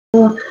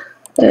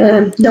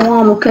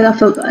دوام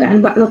وكذا،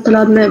 يعني بعض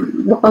الطلاب ما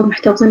بقوا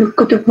محتفظين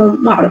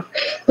بكتبهم، ما أعرف.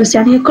 بس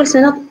يعني كل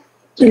سنة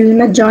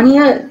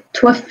المجانية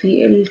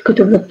توفي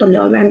الكتب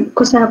للطلاب، يعني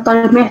كل سنة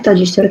الطالب ما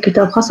يحتاج يشتري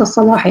كتاب خاصة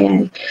الصباحي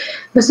يعني.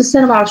 بس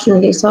السنة ما أعرف شنو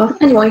اللي صار.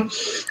 anyway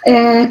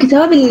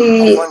الكتاب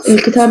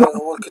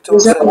هو الكتب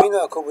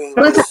مسلمينه اكو بين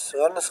بس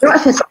غير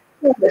نسخة.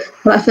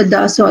 رأفت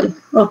دا أسولف.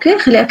 أوكي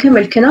خلي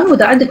أكمل كلام،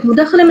 وإذا عندك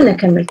مداخلة من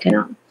أكمل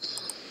كلام.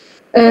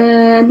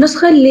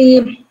 النسخة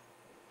اللي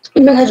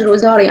المنهج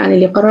الوزاري يعني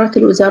اللي قررت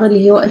الوزارة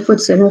اللي هو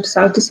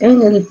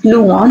 1999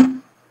 البلو وان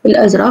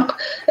الأزرق.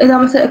 إذا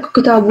مثلا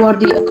أكو كتاب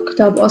وردي، أكو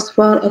كتاب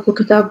أصفر، أكو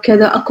كتاب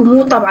كذا، أكو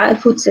مو طبعة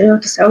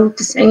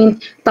 1999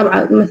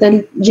 طبعة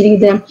مثلا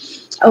جديدة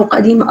أو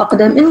قديمة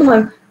أقدم.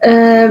 المهم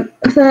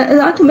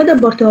فإذا أنتم ما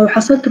دبرتوها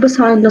وحصلتوا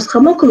بس هاي النسخة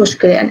ماكو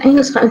مشكلة، يعني أي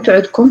نسخة أنتم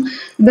عندكم.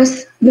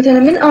 بس مثلا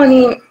من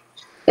أني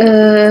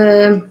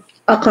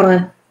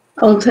أقرأ،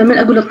 أو مثلا من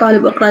أقول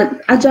للطالب أقرأ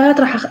عجالات،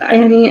 راح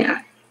يعني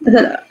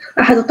مثلا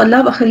أحد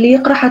الطلاب أخليه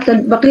يقرأ حتى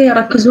البقية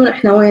يركزون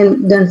إحنا وين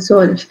بدنا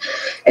نسولف.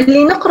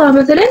 اللي نقرأ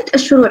مثلا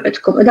تأشروا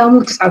عندكم إذا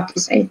مو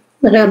 99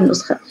 غير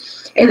النسخة،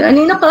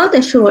 اللي نقرأ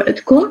تأشروا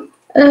عندكم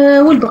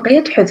والبقية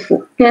تحذفوا،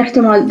 يعني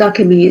احتمال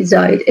ذاك اللي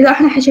زايد. إذا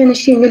إحنا حكينا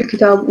شيء من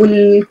الكتاب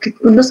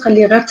والنسخة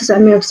اللي غير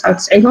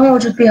 999 ما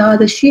موجود فيها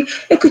هذا الشيء،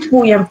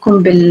 اكتبوه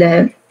يمكم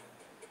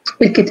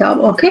بالكتاب.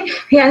 أوكي،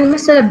 يعني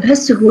المسألة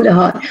بهالسهولة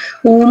هاي.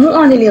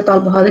 ومو أنا اللي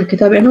طالبة هذا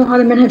الكتاب، يعني هو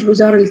هذا منهج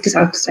الوزارة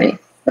ل99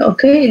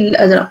 أوكي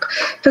الأزرق.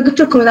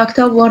 فقلت لكم إذا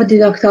كتاب وردي،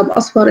 إذا كتاب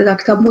أصفر، إذا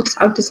كتاب مو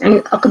 99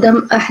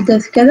 أقدم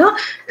أحدث كذا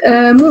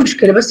مو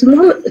مشكلة. بس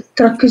المهم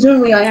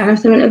تركزون وياي. يعني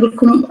مثلا أقول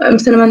لكم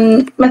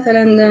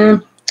مثلا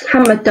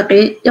محمد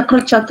تقي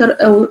يقرأ شابتر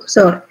أو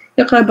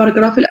يقرأ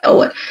الباراجراف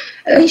الأول.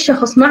 أي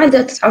شخص ما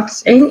عنده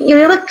 99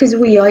 يركز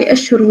وياي،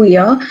 يأشر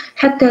وياه،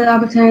 حتى إذا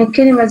مثلا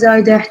كلمة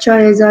زايدة،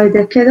 حكاية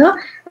زايدة كذا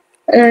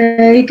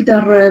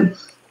يقدر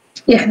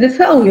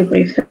يحذفها أو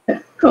يضيفها.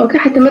 أوكي،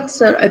 حتى ما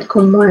تصير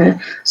عندكم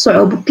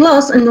صعوبة.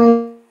 بلس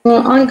إنه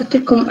أنا قلت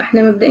لكم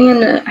إحنا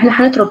مبدئيا إحنا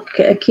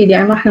حنترك أكيد،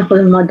 يعني ما راح ناخذ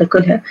المادة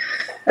كلها،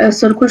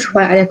 صار كل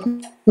شوي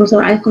عليكم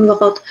وصار عليكم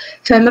ضغط.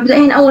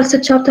 فمبدئيا أول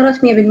 6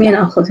 شابترات 100%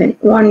 ناخذهن،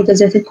 وأنا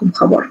دزيت لكم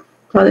خبر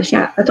هذا الشيء.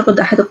 أعتقد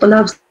أحد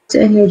الطلاب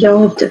سألني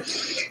وجاوبته.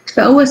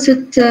 فأول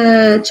 6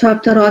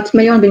 شابترات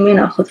 100%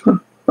 ناخذهم.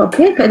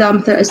 أوكي، فإذا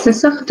مثلا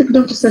استنسخت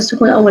تقدرون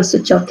تستنسخون أول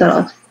 6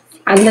 شابترات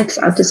على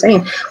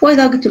 99.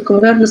 وإذا قلت لكم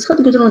غير نسخة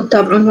تقدرون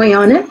تتابعون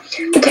ويانا،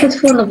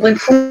 تحذفون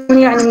تضيفون،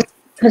 يعني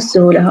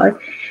بهالسهولة هاي.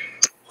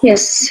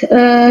 يس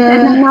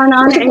أنا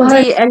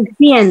عندي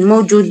 2000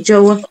 موجود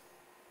جوا.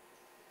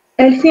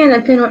 2000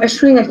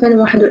 2020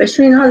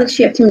 2021 هذا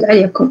الشيء يعتمد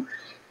عليكم.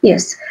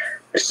 Yes.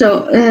 So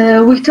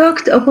we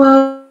talked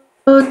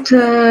about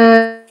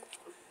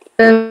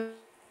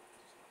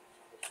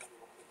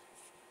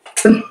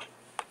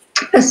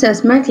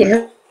assessment.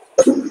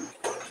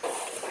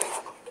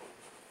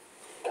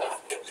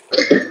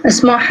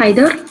 أسماء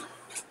حيدر.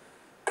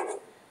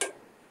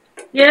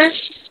 Yes,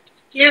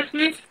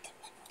 miss.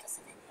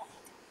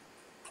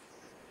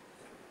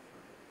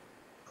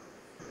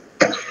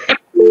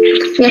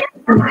 Yes,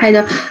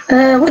 حيدر.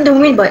 What do we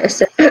mean by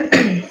assessment?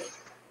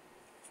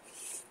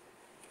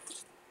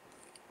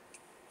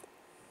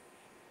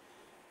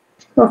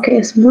 Okay,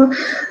 اسمه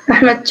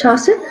أحمد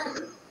شاسم.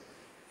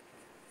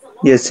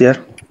 Yes, sir.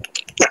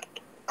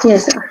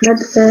 Yes, Ahmed.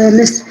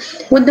 Miss,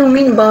 what do you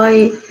mean by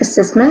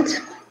assessment?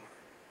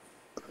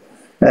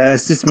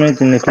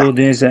 Assessment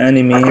includes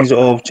any means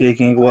of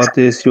checking what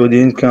the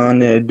student can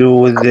do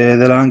with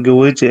the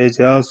language. It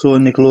also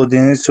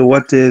includes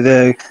what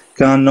they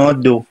cannot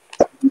do.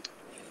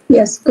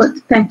 Yes, good.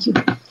 Thank you.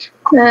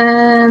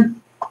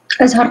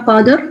 Azhar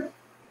Qadir.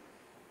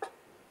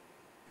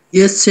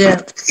 Yes, sir.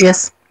 Yes.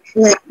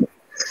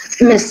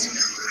 Miss,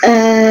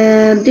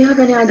 do you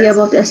have any idea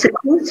about the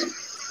assessment?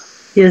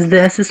 Yes, the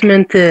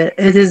assessment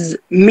it is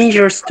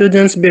measure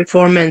students'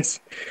 performance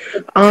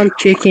and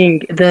checking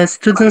the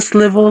students'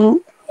 level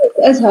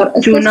Azhar,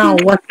 to know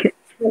what.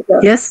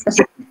 Yes.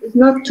 Assessment is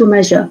not to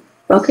measure.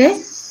 Okay.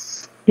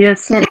 Yes.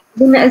 يعني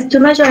to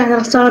measure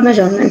يعني صار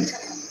measurement.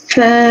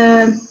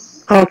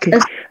 Okay.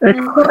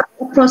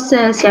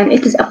 process يعني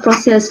it is a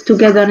process to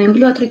gathering.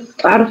 لو تريد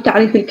تعرف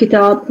تعريف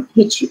الكتاب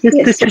هيك.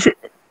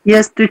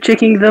 Yes, to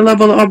checking the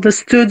level of the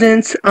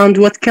students and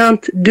what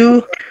can't do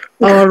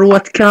or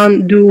what can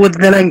do with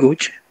the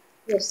language.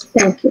 Yes,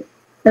 thank you.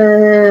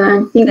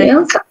 Anything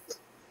else?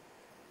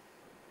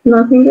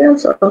 Nothing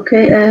else?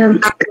 Okay.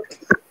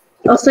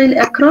 أصيل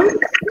أكرم.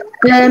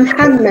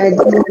 محمد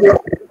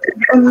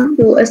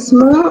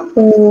وأسماء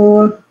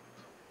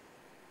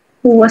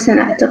وسن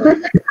أعتقد.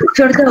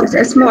 فردوس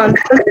أسماء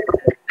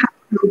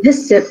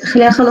هسه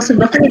خليني أخلص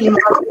البقية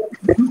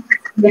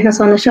اللي احنا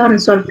صارنا شهر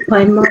نسولف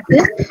بهاي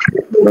المادة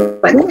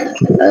وبعدين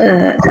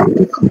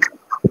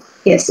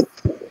يس.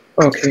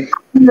 اوكي.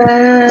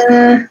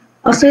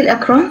 أصيل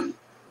أكرم.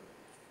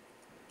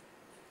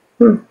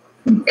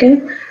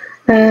 اوكي.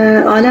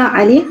 آلاء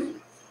علي.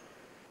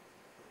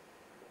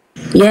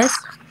 Yes.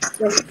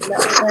 Do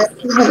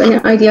you have any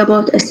idea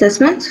about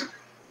assessment?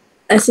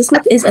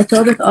 assessment is a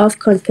topic of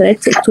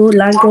concrete to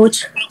language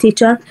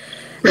teacher,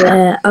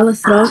 all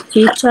through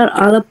teacher,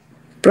 all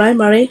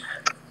primary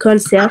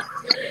concept,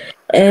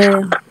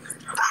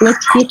 with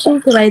teaching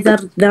rather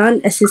than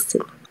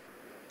assisting.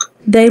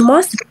 They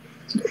must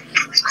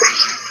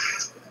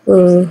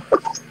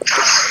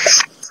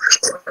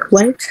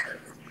wait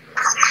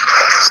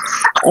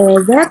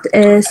that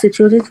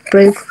student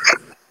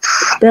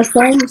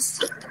performs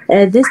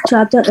this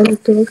chapter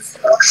includes.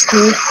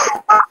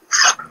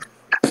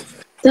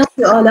 Thank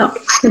you, Ala.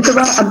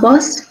 انتظار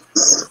عباس.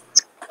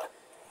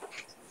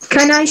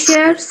 Can I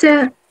share,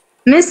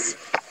 Miss?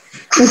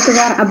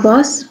 انتظار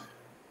عباس.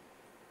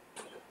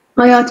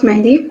 آيات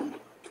مهدي.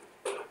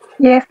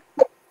 Yes.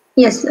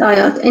 Yes,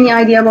 Ayat. Any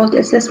idea about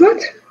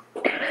assessment?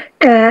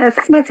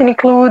 Assessment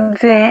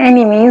includes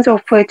any means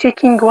of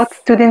checking what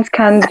students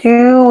can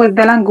do with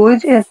the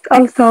language. It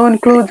also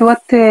includes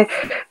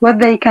what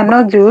they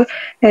cannot do.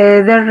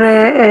 There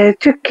are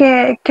two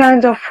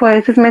kinds of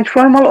assessment: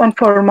 formal and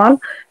informal.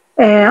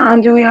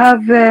 And we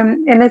have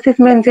an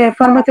assessment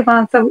formative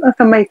and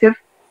summative.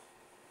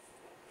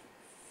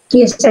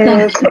 Yes,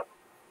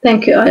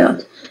 thank you, Ayat.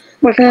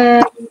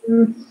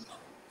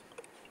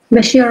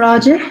 بشير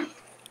راجح.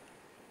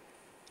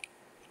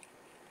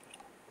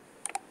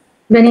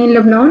 بنين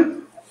لبنان.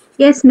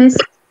 Yes, Miss.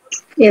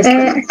 Yes.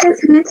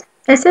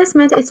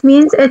 Assessment, it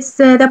means it's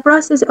the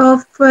process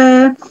of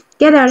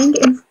gathering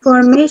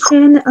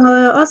information.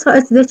 Also,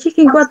 it's the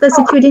checking what the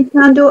student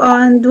can do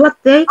and what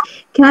they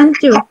can't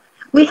do.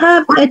 We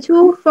have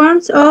two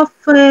forms of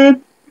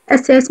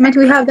assessment.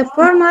 We have the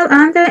formal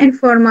and the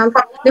informal.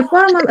 The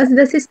formal is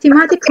the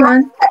systematic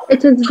one.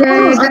 It is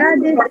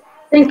graded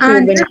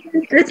and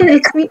written.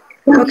 It's me.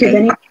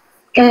 Okay.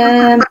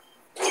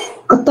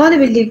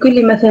 الطالب اللي يقول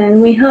لي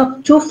مثلا we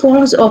have two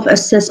forms of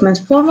assessment,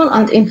 formal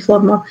and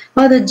informal.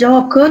 هذا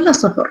الجواب كله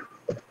صفر.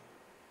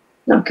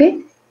 Okay.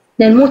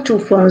 Then more two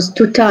forms,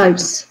 two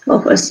types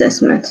of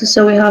assessment.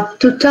 So we have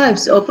two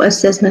types of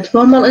assessment,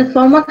 formal,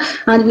 informal,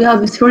 and we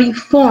have three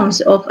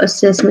forms of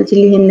assessment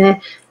اللي هن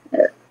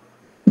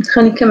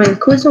خلينا نكمل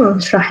الكويز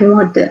ونشرح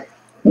المادة.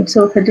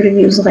 نسوي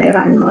ريفيو صغير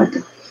عن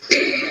المادة.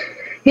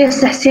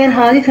 Yes, حسين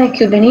هادي. Thank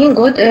you بنين.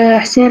 Good.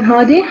 حسين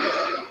هادي.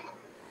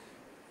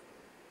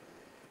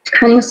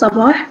 حنين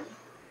صباح.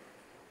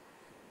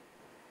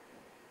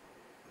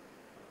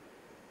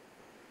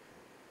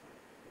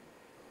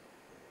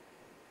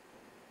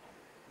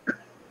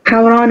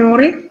 حوراء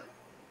نوري.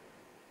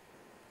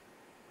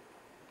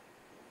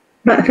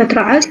 رأفت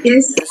رعد.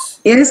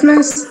 Yes,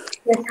 Miss.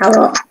 Yes,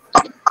 حوراء.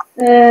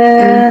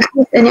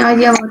 Any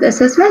idea about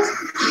assessment?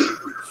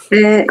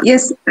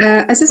 Yes,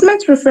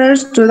 assessment refers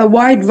to the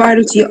wide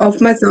variety of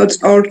methods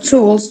or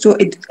tools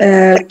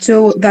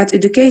that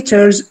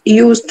educators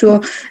use to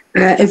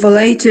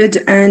evaluate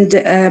and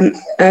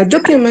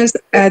document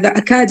the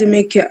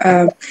academic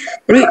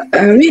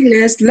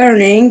readiness,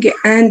 learning,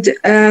 and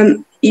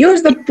use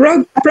the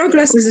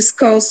progress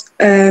skills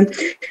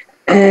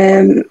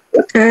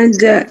and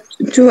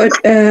to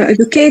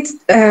educate.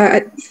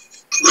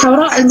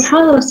 حوراء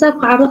المحاضرة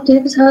السابقة عرضت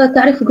نفس هذا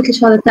التعريف وقلت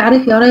لك هذا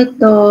التعريف يا ريت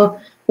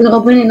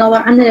تغضبيني نوع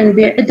عنه لأنه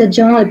بعدة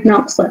جوانب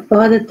ناقصة،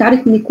 فهذا التعريف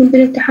اللي يكون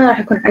بالامتحان راح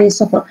يكون عليه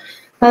صفر.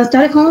 هذا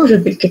التعريف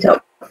موجود بالكتاب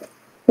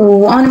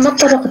وأنا ما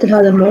تطرقت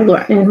لهذا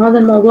الموضوع، يعني هذا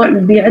الموضوع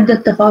بعدة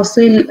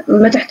تفاصيل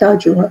ما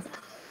تحتاجوها.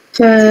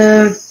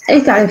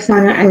 فأي تعريف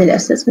ثاني عن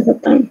الأسسمنت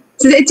الطيب؟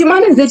 أنت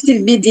ما نزلت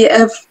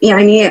الPDF،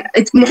 يعني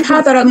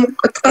محاضرة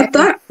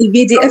تقطع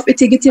الPDF،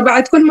 أنت قلتي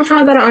بعد كل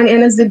محاضرة أنا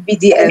أنزل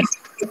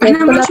PDF.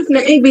 احنا ما شفنا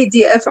اي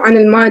PDF عن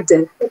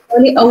المادة.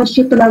 اول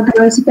شيء طلاب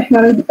دراسة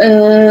احنا نريد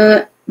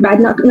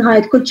بعد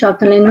نهاية كل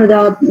شابتر، لانه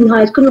اذا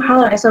نهاية كل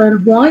محاضرة راح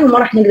يصيرون هواي وما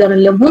راح نقدر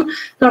نلمهم،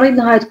 فنريد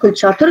نهاية كل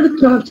شابتر.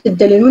 قلت لهم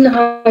تدللوا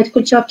نهاية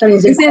كل شابتر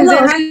ينزل. زين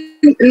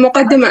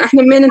المقدمة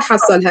احنا منين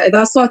نحصلها؟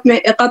 اذا الصوت ما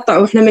يقطع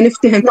واحنا ما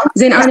نفتهم،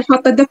 زين انا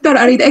حاطة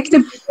الدفتر اريد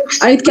اكتب،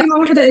 اريد كلمة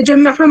واحدة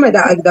اجمعها ما دا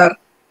اقدر.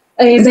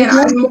 زين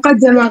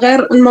المقدمة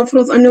غير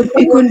المفروض انه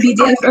يكون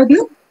PDF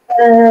عندنا؟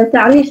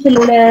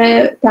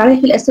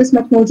 تعريف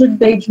الاسسمنت موجود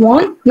بيج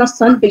 1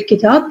 نصا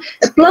بالكتاب،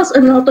 بلس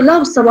انه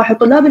طلاب الصباح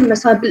وطلاب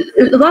المساء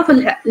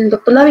بالاضافه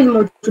للطلاب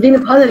الموجودين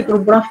بهذا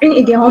الجروب رافعين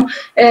ايديهم،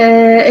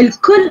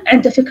 الكل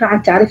عنده فكره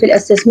عن تعريف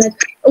الاسسمنت،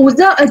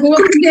 وزائد هو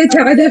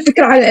كليتها عندها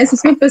فكره عن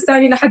الاسسمنت، بس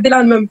انا لحد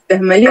الان ما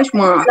مفتهمه ليش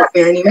ما اعرف،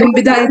 يعني من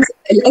بدايه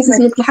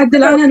الاسسمنت لحد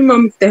الان انا ما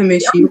مفتهمه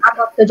شيء.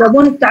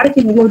 جابون التعريف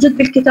اللي موجود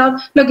بالكتاب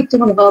ما قلت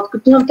لهم غلط،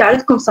 قلت لهم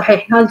تعريفكم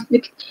صحيح، هذا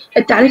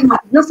التعريف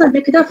نصا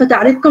بالكتاب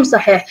فتعريفكم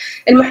صحيح.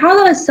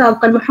 المحاضرة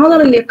السابقة،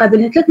 المحاضرة اللي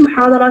قبلها، 3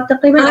 محاضرات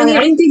تقريبا.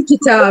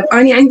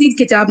 أنا عندي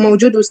الكتاب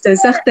موجود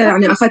واستنسخته،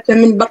 يعني أخذته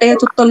من بقية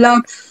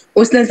الطلاب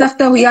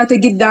واستنسخته وياته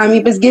قدامي،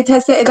 بس قلت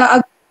هسه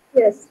إذا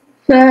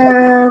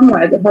فمو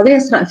عذر هذا.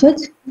 يس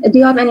رأفت. Do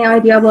you have any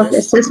idea about the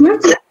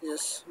assessment?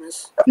 Yes,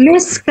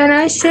 Miss, can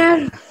I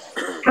share?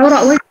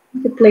 حوراء wait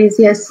please.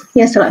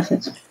 Yes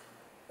رأفت.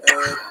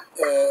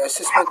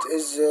 Assessment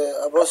is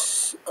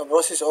a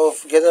process of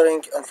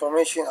gathering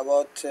information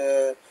about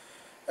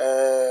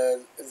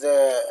the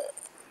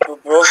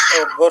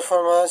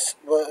performance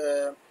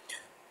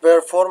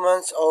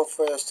performance of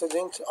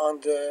students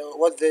and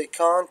what they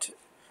can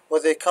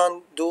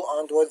do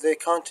and what they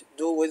can't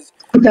do with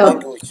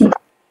language.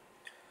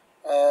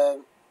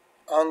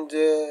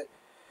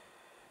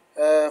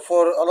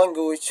 For a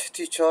language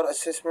teacher,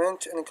 assessment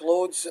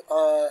includes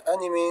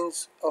any means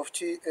of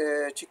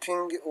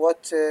checking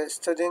what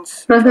students.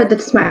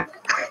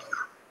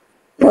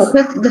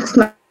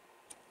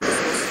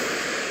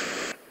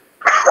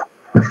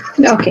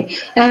 Okay.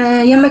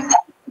 يمك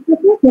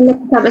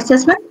كتاب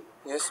assessment.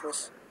 Yes,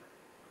 miss.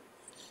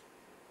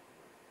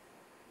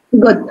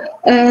 Good.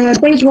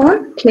 Page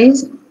 1,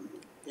 please.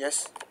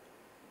 Yes.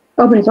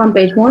 Open it on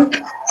page 1.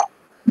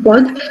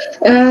 Good.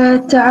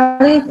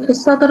 تعريف في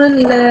السطر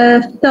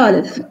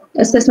الثالث.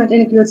 Assessment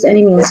includes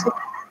any means.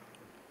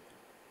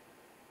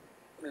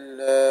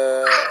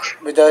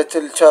 بداية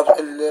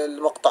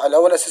المقطع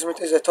الأول assessment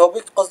is a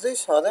topic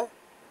قصديش هذا؟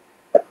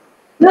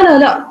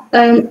 لا.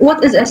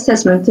 What is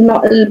assessment؟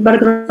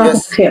 الباراجراف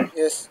الأخير.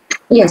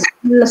 Yes.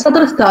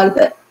 السطر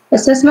الثالث.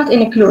 Assessment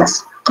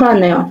includes.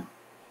 قرأنا يوم.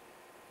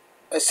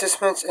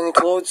 Assessment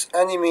includes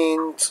any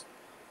means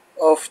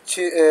of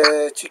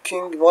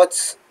checking what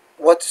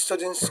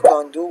students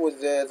can do with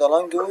the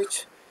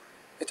language.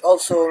 It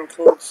also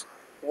includes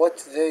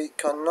what they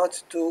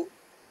cannot do,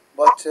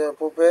 but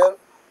proper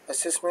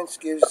assessment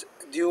gives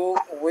due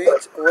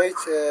weight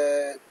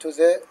to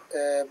the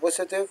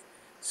positive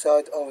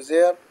side of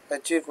their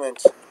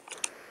achievements.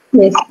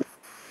 Yes.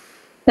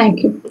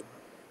 Thank you.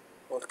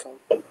 Welcome.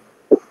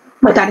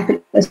 ما تعرف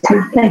الاسم.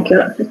 Thank you,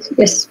 رأفت.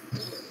 Yes.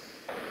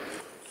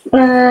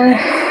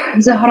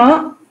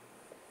 زهراء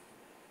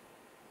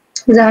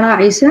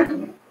عيسى.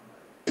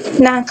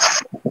 نعم.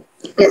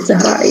 Yes,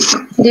 زهراء عيسى.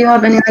 Do you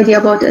have any idea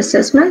about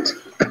assessment?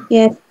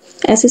 Yes.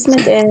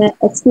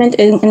 Assessment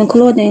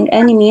including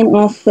any means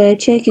of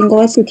checking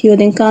what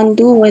students can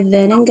do with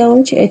the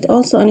language. It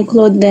also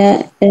includes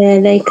they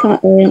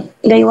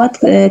what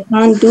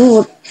can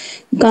do,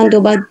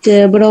 but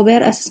proper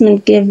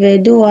assessment give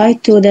due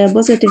weight to the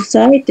positive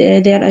side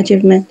their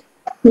achievement.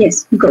 Yes,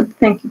 good.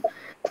 Thank you.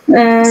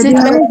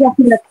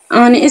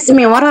 أنا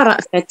اسمي ورا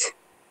رأفت.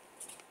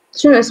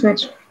 شنو اسمك؟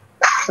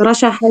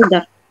 رشا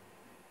حيدر.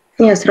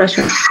 Yes,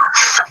 رشا.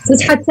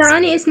 بس حتى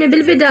أنا اسمي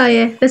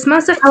بالبداية بس ما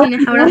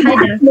صحتيني حول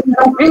حيدر.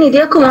 رافعين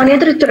ايديكم وأنا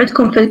أدري أنتوا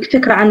عندكم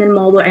فكرة عن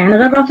الموضوع يعني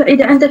غير رافع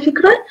ايده عنده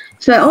فكرة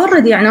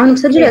فأوريدي يعني أنا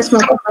مسجلة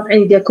اسمكم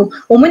رافعين ايديكم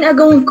ومن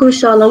أقومكم إن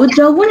شاء الله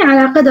وتجاوبوني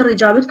على قدر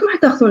إجابتكم حتى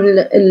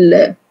تأخذون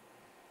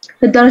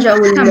الدرجة أو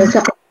التقويم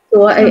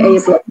سواء أي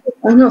بلاد.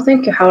 no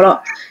thank you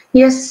حوراء.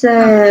 yes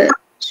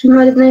شنو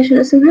هالبنية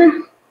شنو اسمها؟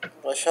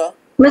 رشا.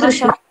 ما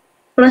أدري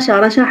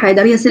رشا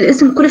حيدر. يس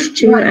الاسم كلش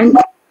كبير عندي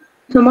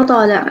فما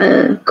طالع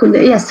كل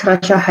يس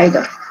رشا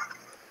حيدر.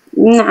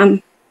 نعم.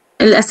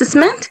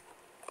 الاسسمنت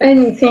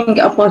anything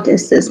about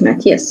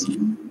assessment. Yes.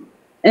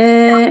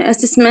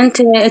 Assessment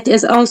it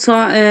is also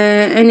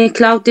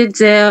included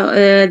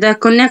the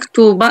connect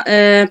to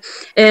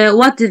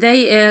what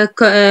they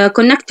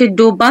connected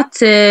to but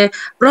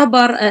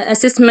proper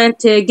assessment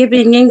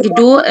giving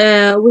do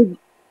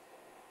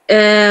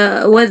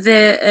with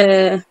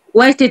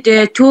weighted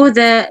to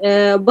the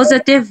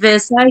positive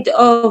side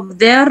of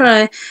their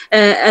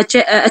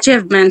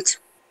achievement.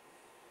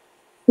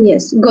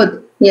 Yes, good.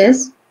 Yes.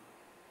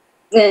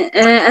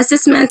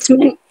 Assessment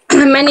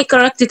many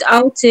corrected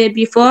out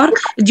before,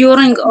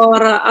 during, or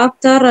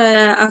after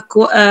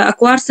a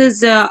course's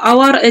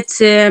hour. It's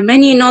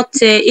many not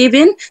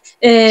even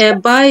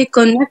by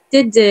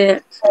connected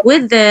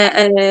with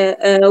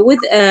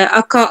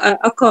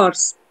a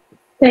course.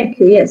 Thank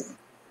you. Yes,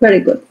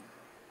 very good.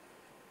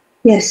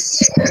 Yes.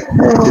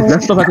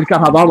 نفس طفت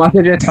الكهرباء ما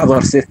تجي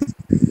تحضر ست.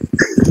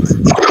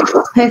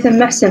 هيثم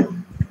محسن.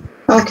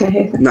 اوكي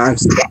هيثم. نعم.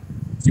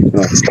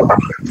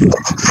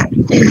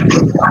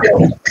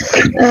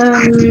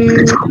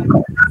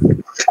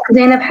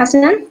 زينب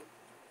حسن.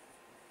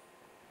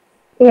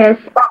 Yes.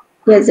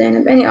 Yes,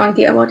 Zainab. Any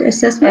idea about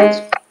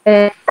assessment?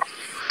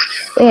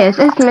 Yes,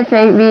 assessment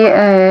may be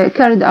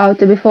carried out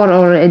before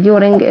or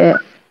during.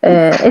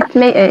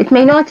 It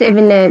may not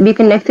even be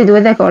connected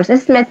with the course.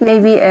 Assessment may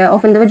be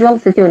of individual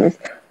students,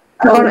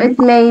 or it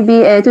may be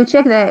to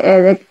check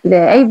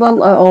the able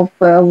of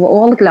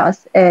all class.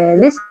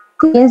 This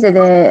means that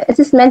the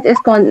assessment is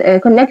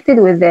connected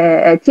with the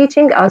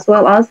teaching as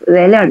well as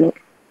the learning.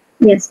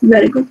 Yes,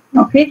 very good.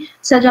 Okay,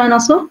 Sajana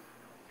also.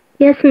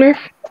 Yes, miss.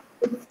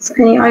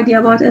 Any idea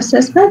about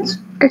assessment?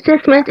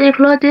 Assessment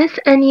includes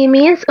any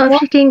means of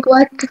checking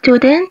what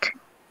student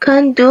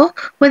can do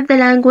with the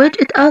language.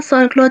 It also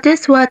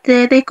includes what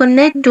they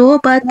cannot do,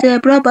 but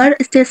proper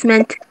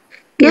assessment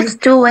gives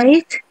due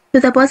weight to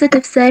the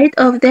positive side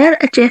of their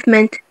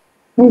achievement.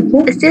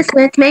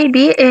 Assessment may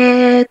be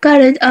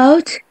carried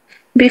out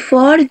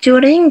before,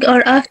 during, or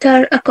after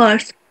a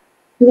course.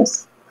 Yes,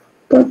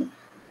 good.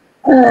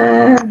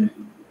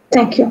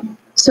 Thank you.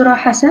 Surah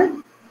Hassan.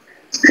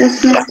 Yes,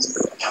 miss.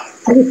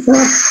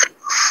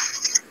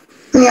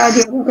 Any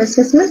idea about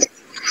assessment?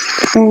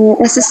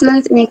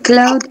 Assessment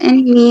include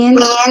any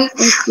means of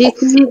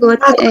checking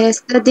what a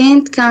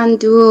student can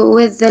do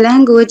with the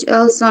language.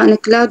 Also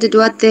included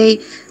what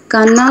they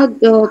cannot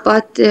do,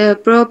 but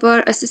proper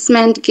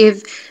assessment give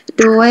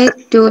the weight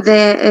to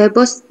the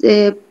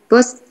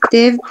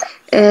positive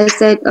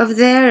side of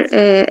their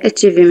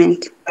achievement.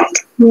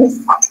 Yes,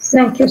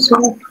 thank you.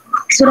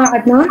 Surah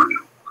Adnan?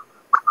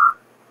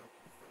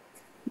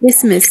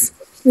 Yes, miss.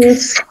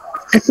 Yes.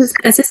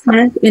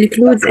 Assessment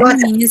includes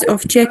any means of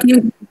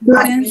checking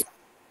students.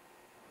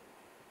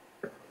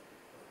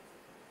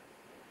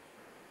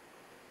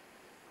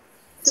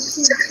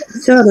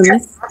 Sorry,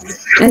 miss.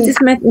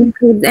 Assessment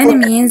includes any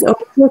means of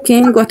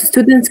checking what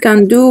students can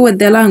do with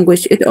the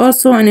language. It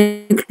also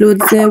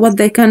includes what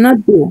they cannot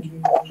do.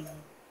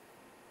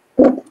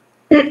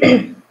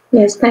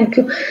 Yes, thank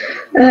you.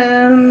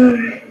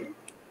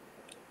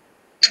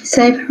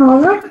 Saif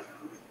Hawar?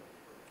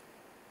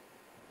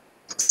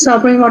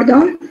 Sabri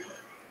Mardon?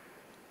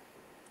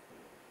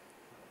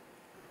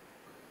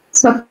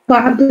 Safa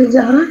Abdul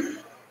Zahra?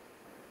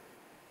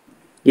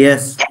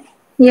 Yes.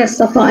 Yes,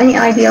 Safa, any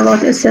idea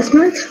about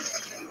assessment?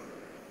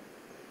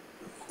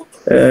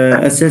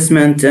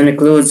 Assessment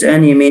includes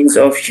any means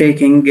of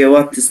checking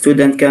what the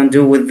student can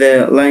do with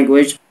the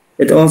language.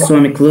 It also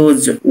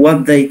includes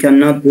what they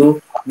cannot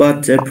do,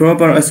 but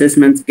proper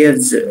assessment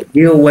gives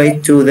due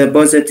weight to the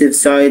positive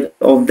side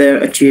of their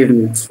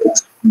achievements.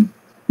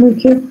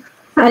 Thank you.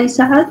 Ali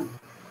Saad?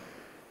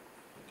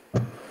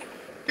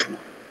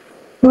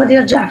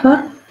 Wadir Jafar?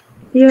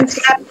 Yes.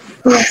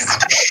 Yes.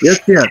 Yes,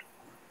 dear.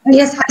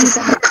 Yes, Ali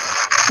Saad.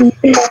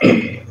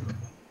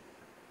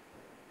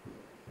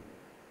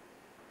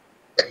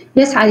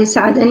 Yes, Ali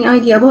Saad, any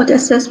idea about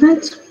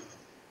assessment?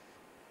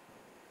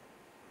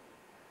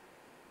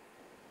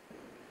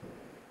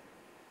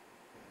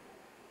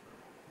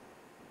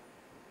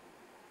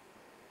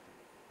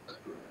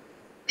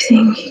 I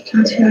think he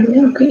can't hear me.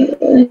 Okay.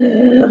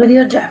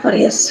 Ghadir Jafar,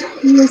 yes.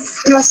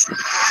 Yes.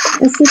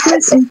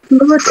 Assessment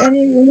includes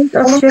any means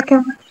of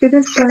checking what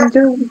students can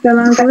do with the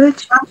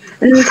language,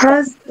 and it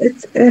has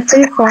its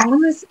three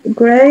forms: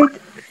 grade,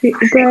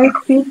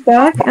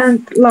 feedback, and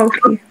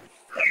low-key.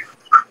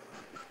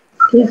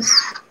 Yes,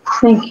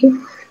 thank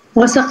you.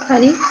 Wasaq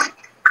Ali?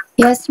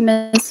 Yes,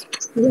 miss.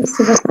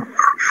 Yes,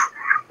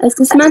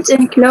 Assessment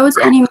includes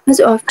any means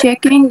of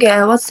checking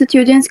what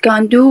students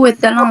can do with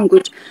the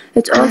language.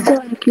 It also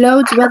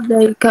includes what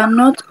they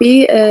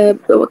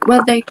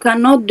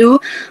cannot do,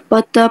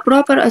 but the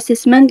proper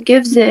assessment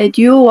gives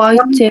due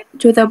weight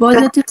to the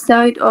positive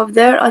side of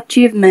their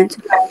achievement.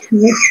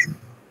 Yes,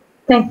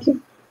 thank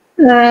you.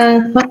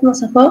 Fatma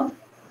Safa?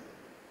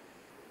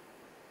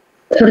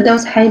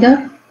 Firdaus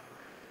Haidar?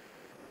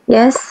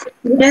 Yes.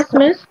 Yes,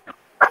 miss.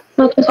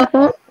 Fatma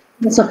Safa?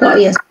 Safa,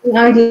 yes. Any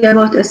idea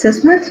about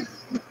assessment?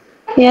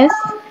 Yes.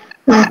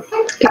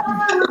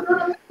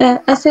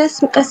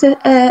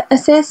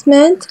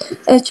 Assessment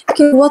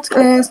checking what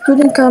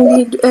student can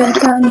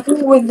do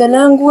with the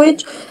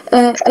language.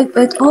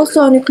 It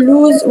also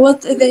includes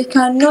what they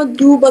cannot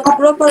do, but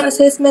proper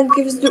assessment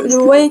gives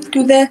the weight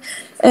to the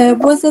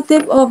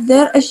positive of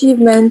their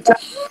achievement.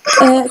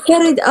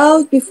 Carried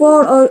out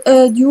before or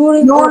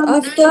during or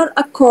after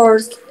a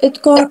course.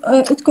 It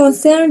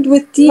concerned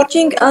with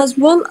teaching as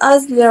well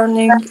as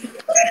learning.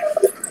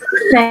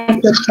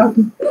 Thank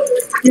you.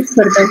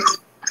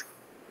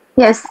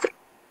 Yes,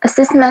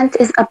 assessment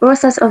is a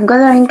process of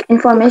gathering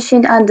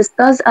information and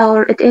studies,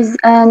 or it is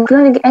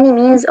including any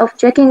means of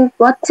checking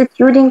what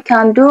student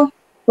can do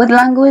with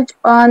language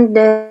and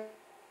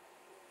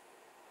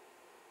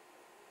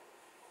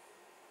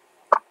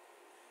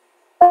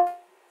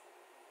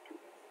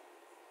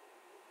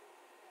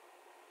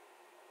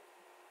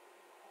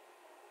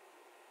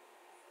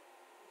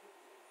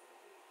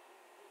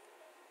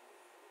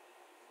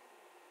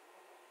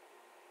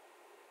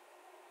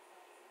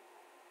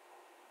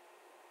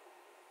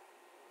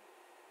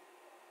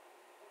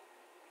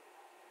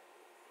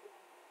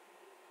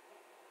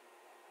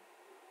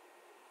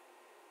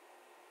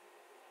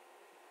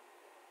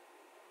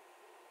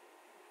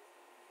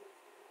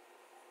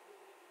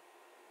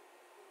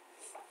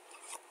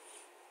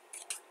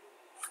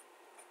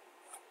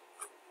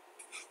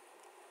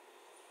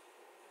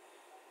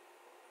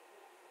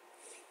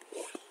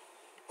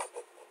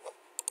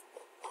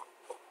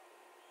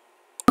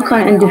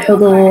كان عندي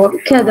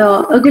حضور كذا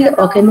أقول له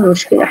أوكي مو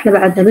مشكلة، إحنا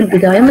بعدنا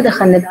بالبداية ما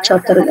دخلنا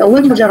بالشابتر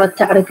الأول، مجرد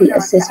تعريف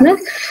الأسسمنت،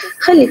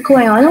 خليك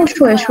ويانا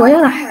وشوية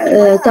شوية راح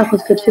تاخذ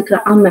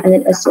فكرة عامة عن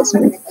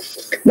الأسسمنت.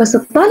 بس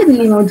الطالب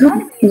اللي موجود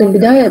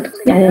بالبداية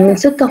يعني من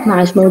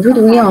 6-12 موجود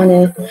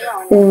ويانا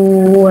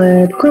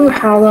وبكل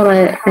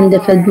محاضرة عنده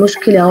فد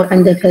مشكلة أو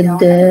عنده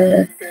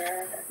فد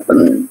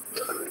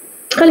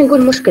خلينا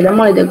نقول مشكلة،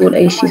 ما أريد أقول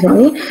أي شيء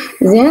ثاني،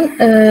 زين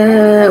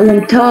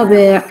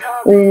ومتابع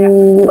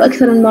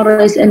وأكثر من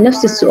مرة يسأل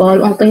نفس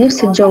السؤال وأعطيه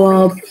نفس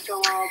الجواب،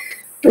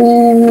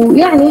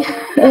 ويعني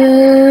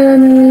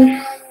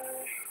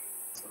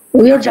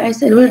ويرجع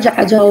يسأل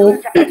ويرجع أجاوب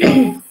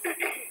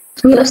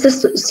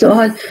ونفس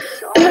السؤال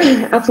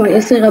عفوا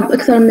يصيغه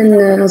بأكثر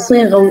من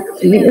صيغة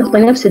ويعطي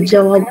نفس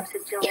الجواب،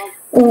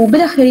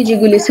 وبالأخير يجي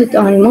يقول لي ست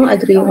أنا ما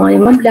أدري وأنا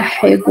ما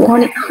ملحق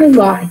وأنا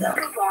ما أعذر.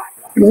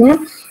 زين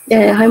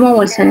هاي ما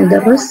أول سنة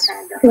أدرس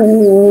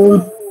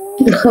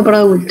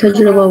الخبرة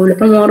والتجربة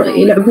والعمر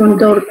يلعبون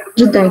دور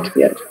جدا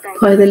كبير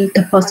في هذه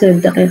التفاصيل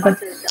الدقيقة.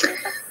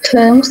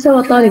 فمستوى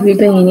الطالب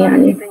يبين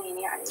يعني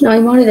أنا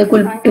ما أريد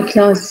أقول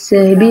بكلاس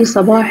بي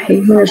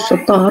صباحي من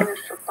الشطار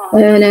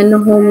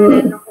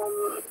لأنهم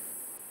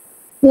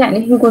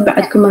يعني نقول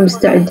بعدكم ما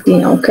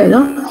مستعدين أو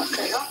كذا.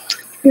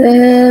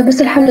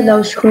 بس الحمد لله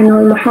والشكر إنه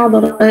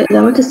المحاضرة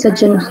إذا ما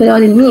تسجل من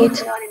خلال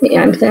الميت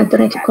يعني مثلا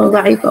الإنترنت يكون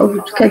ضعيف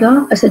أو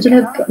كذا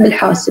أسجلها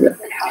بالحاسبة.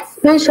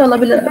 فإن شاء الله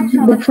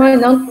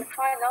بالفاينل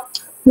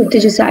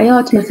نتيجة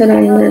ساعات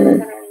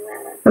مثلا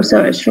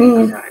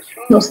 25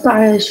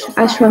 15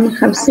 10 من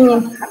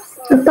 50.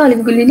 الطالب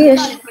يقول لي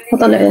ليش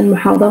أطلع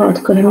المحاضرات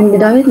كلها من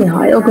بداية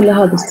لنهاية؟ أقول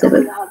له هذا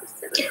السبب.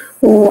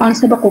 وأنا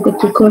سبق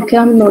وقلت لكم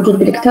الكلام الموجود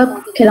بالكتاب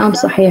كلام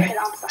صحيح،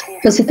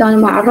 بس أنا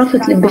ما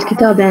عرفت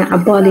بالكتاب يعني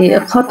عبالي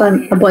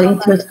خطأ عبالي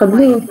أنت ما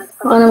تقبلين.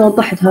 أنا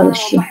وضحت هذا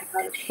الشيء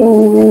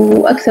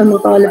وأكثر من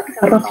طالب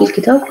عرف لي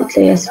الكتاب قلت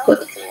له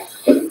يسكت.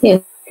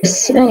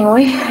 Yes,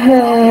 anyway.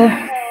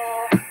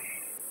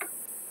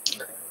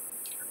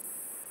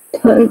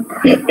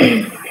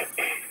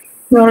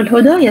 نور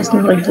الهدى. يس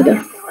نور الهدى.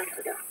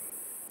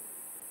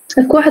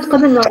 اكو واحد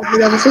قبل نور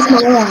الهدى بس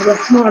اسمه ما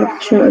واضح ما اعرف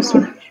شنو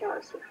اسمه.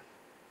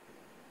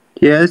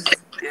 Yes.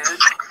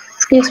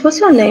 Yes, what's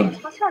your name?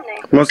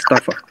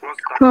 مصطفى.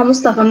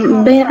 مصطفى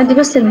مبين عندي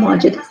بس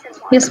الماجد.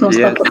 Yes,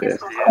 مصطفى.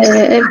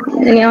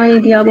 Any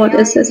idea about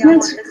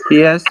assessment?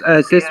 Yes,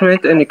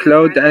 assessment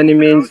include any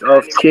means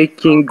of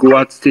checking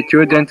what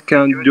student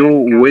can do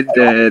with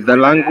the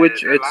language.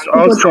 It's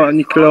also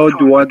include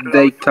what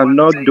they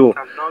cannot do.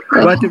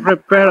 But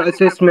prepare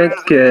assessment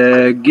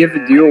give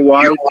you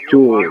wide to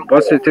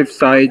positive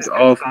side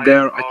of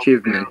their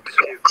achievement.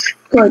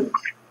 Good.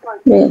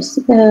 Yes.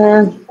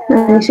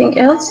 Anything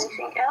else?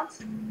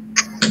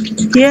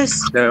 Yes.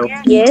 No.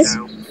 Yes.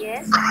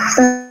 Yes.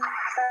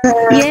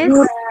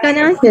 Can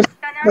I?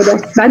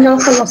 بعدنا ما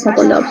خلصنا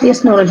طلاب.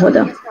 Yes, نور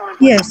الهدى.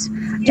 Yes,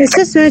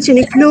 assessment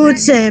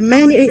includes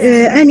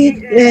any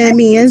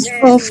means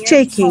of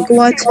checking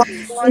what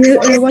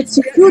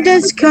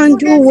students can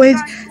do with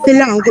the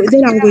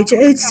language.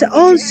 It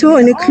also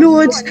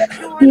includes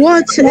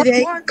what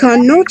they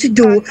cannot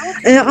do,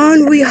 and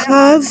we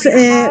have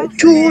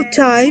two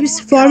types: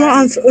 formal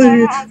and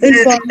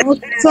informal.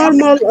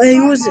 Formal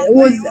use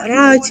with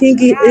writing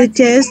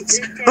tests,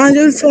 and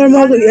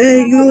informal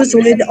use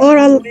with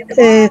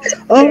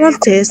oral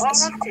tests.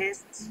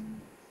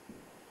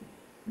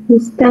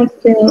 Yes, thank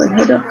you,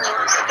 Huda.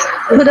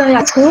 Huda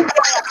Yaqub.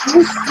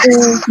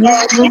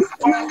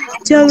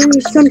 Tell you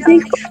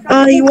something.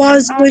 I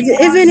was with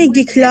evening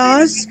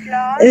class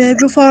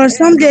before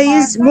some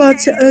days, but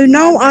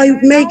now I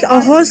make a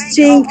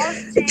hosting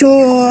to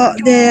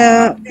the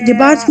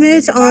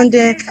department and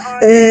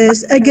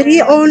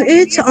agree on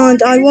it, and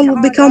I will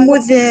become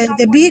with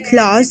the B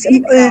class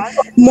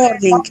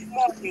morning.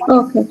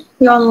 Okay,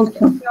 you are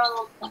welcome.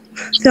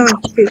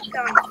 Thank you.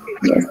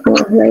 Yes,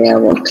 you are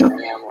welcome.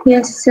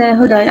 Yes,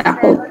 Huda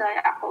Yaqub.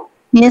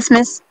 Yes,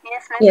 miss.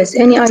 Yes,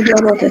 any idea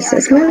about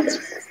assessment?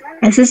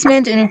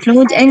 Assessment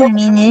includes any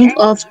meaning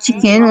of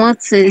checking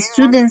what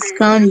students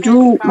can do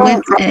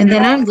with the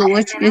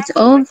language. It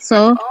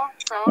also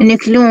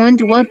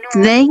includes what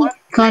they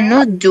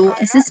cannot do.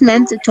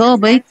 Assessment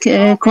topic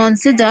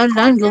consider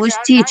language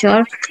teacher.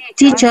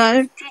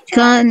 Teacher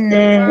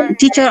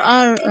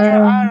are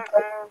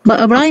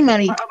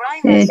primary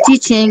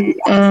teaching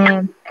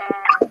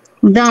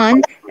done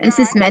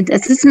assessment.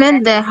 Assessment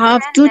they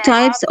have two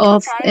types of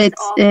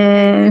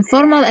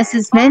formal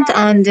assessment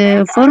and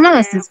formal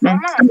assessment.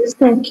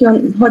 Thank you.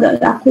 هدى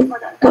يعقوب.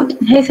 Good.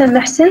 هيثم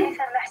محسن.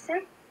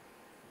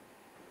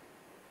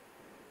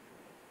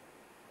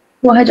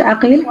 وهج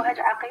عقيل.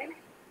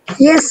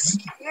 Yes.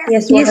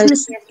 Yes.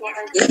 Yes.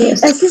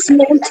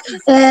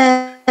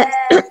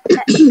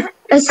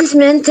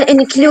 Assessment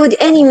include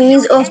any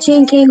means of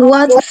checking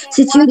what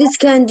students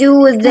can do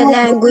with the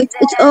language.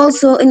 It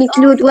also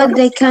include what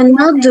they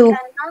cannot do.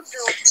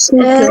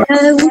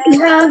 We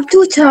have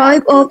two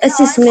types of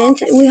assessment.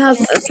 We have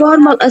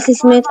formal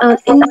assessment and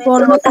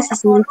informal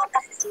assessment.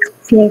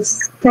 Yes,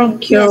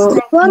 thank you. Yes,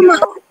 formal.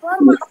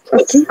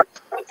 Okay.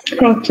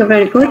 Thank you,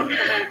 very good.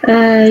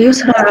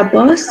 Yusra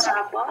Abbas.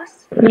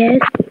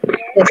 Yes.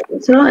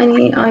 Yusra,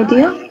 any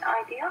idea?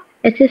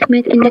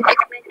 Assessment in the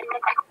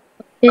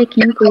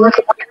checking what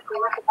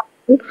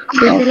with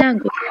the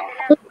language.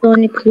 Also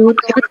include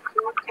what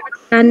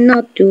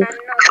cannot do.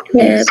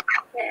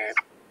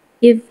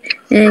 Gives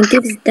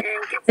the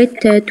right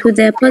to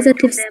the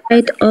positive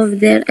side of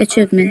their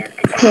achievement.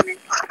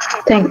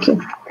 Thank you,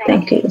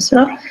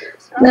 Yusra.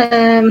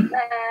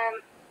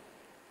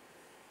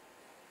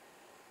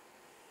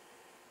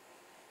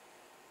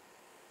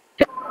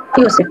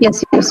 Yusuf, yes,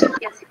 Yusuf.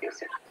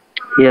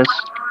 Yes.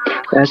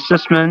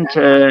 Assessment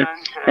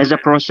is a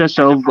process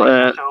of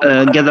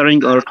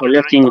gathering or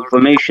collecting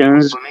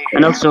informations,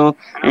 and also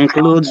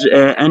includes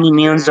any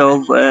means of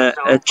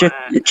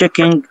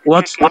checking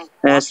what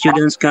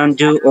students can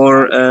do or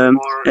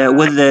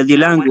with the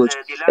language.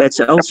 It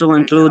also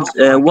includes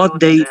what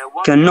they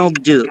cannot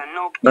do.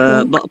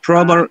 but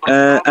proper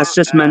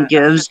assessment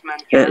gives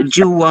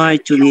due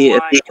weight to the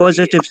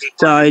positive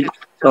side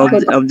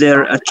of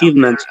their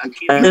achievement.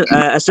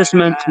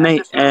 Assessment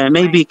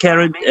may be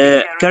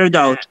carried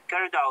out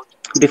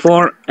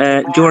before,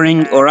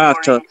 during, or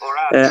after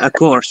a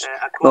course,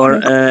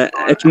 or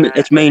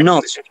it may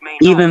not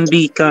even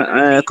be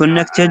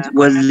connected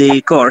with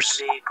the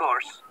course.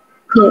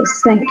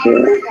 Yes, thank you,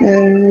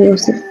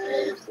 Yusuf.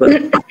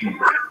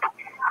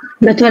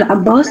 Batul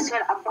Abbas,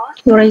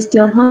 you raised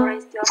your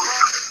hand.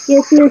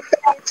 Yes, miss.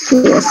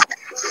 Yes.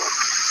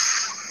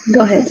 Go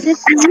ahead.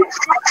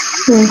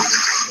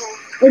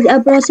 Is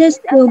a process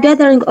for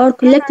gathering or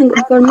collecting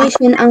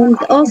information, and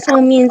also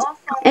means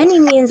any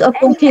means of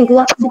working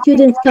what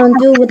students can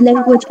do with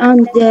language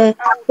and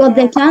what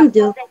they can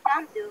do.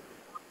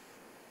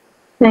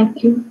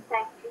 Thank you.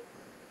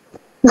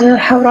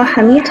 Hawra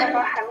Hamid.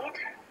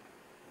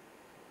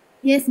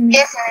 Yes,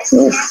 miss.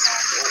 Yes.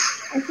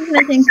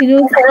 Assessment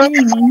includes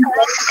any means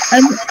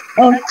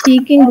of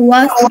checking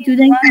what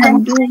students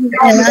can do with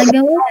the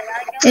language.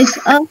 It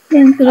also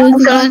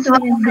includes what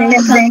they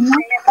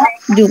cannot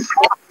do.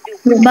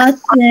 But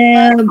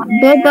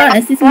proper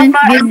assessment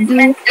gives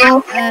you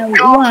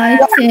right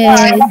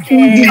to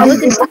the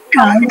positive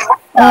side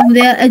of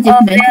their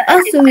achievement.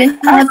 Also, we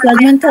have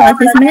judgmental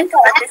assessment.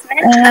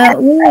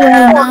 We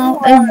will know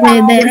if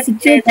the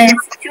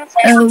students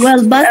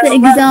will pass the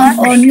exam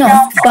or not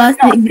pass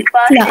the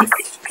class.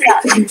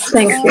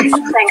 Thank you.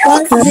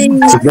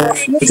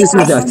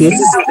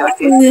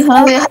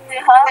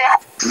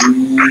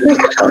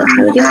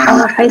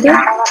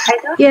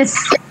 Yes.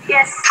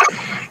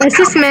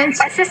 Assessment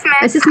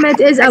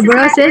is a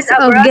process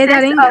of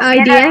gathering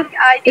idea.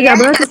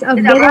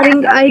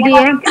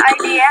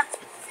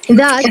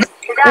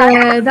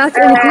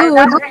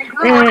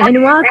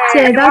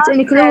 That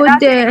include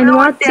to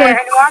check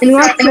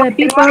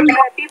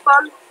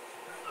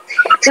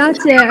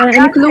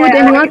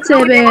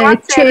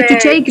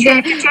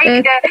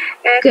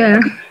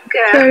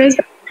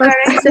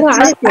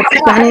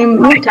يعني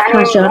مفتح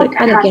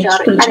نشارك على كيف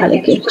كلش على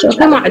كيف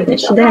شوفي ما عندنا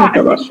شيء ده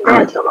ننتظر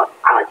عادي.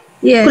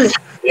 Yes.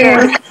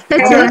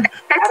 It's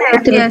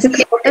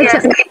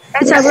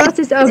a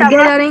process of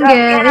gathering.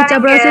 It's a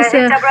process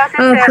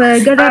of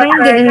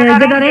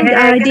gathering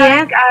idea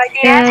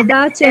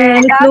that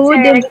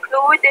include.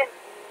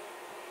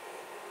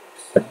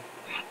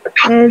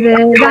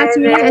 That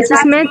means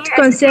assessment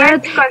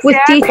concerned with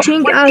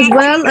teaching as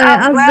well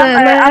as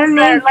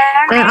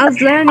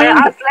learning.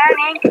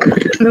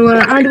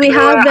 And we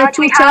have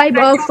two types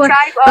of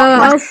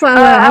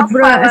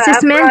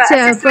assessment: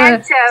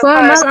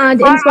 formal and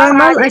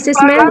informal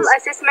assessment.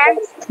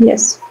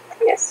 Yes.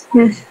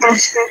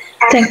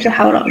 Thank you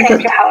حوراء.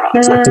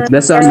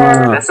 بس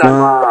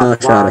ما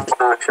شارك.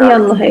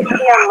 يلا هيك.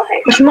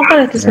 مش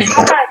مقالة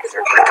اسمها.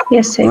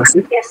 Yes, هيك.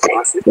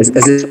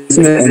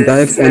 Assessment and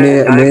direct any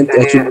meant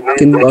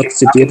checking what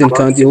students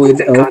can do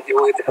without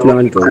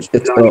language.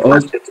 It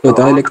also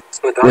dialect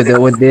with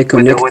what they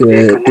connect to.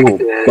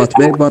 But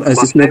paper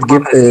assessment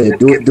give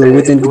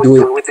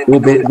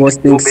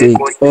posting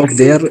sake of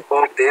their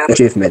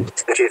achievement.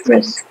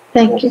 Yes,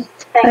 thank you.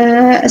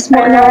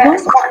 اسماء نعبة.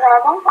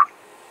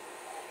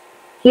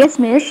 Yes,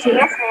 miss.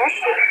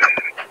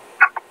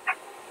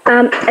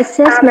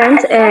 Assessment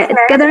is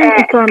gathering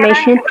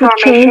information to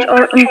change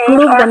or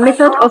improve the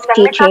method of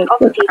teaching,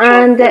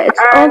 and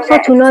it's also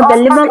to know the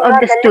level of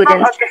the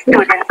students.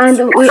 And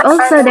we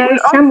also there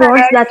is some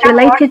words that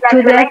related to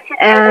the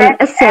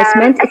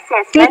assessment: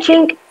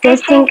 teaching,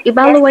 testing,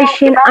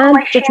 evaluation, and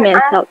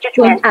judgmental.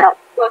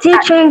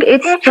 Teaching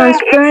is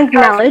transferring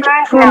knowledge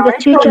from the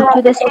teacher to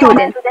the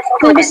student.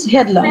 Just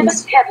headlines.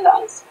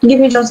 Give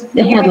me just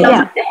the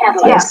headline.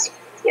 Yes.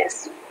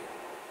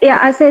 Yeah,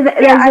 I say that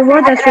there's a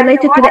word that's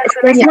related to the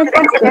assessment,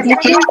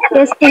 teaching,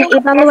 testing,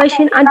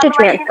 evaluation, and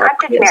judgmental.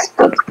 Yes,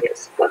 good.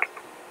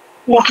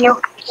 Thank you.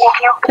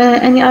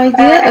 Any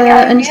idea?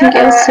 Anything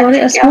else? Sorry,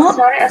 Asma?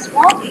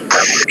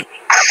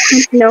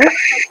 No.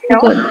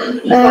 Good.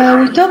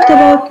 We talked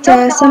about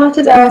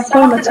summative and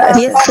formative.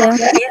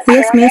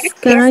 Yes, miss.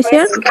 Can I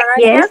share?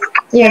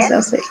 Yes,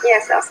 I'll say.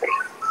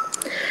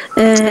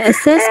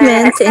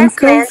 Assessment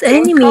includes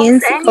any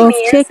means of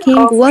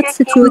checking what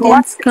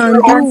students can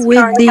do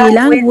with the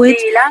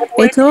language.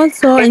 It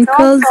also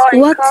includes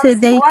what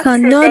they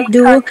cannot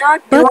do,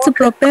 but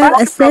proper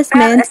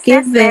assessment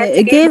gives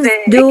weight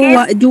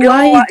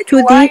to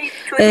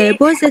the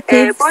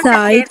positive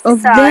side of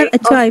their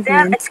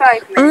achievement.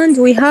 And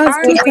we have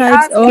two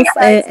types of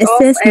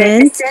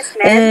assessment.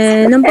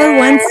 Number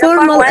one,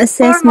 formal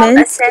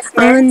assessment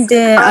and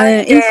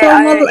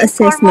informal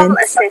assessment.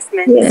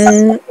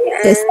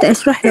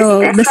 اشرح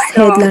له بس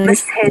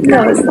headlines.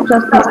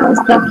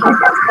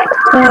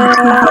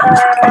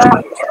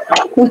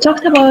 We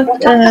talked about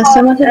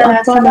summative and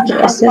formative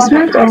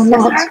assessment or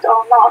not?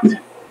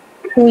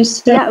 We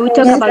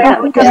talked about that.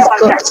 Yes,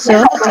 good. So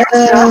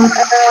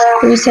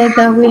we said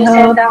that we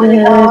have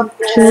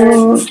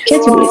two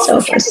categories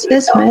of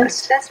assessments,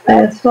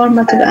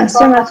 formative and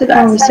summative,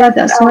 and we said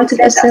that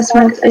summative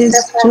assessment is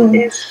to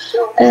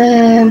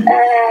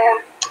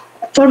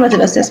formative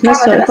assessment.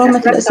 Sorry,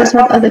 formative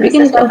assessment at the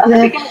beginning of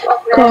the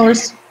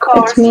course.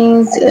 It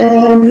means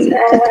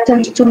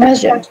attempt to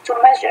measure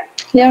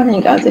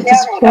learning as it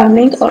is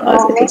forming or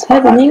as it is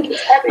happening,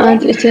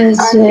 and it is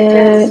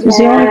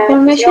zero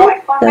information.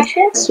 That's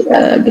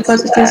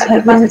because it is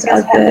happens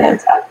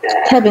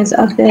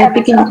at the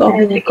beginning of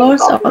the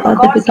course or at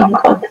the beginning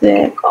of the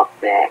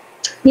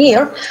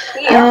year.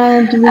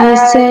 And we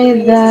say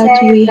that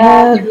we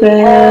have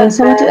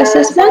summative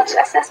assessment,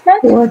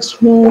 which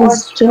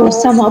means to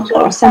sum up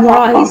or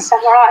summarize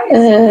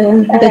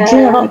the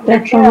general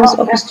performance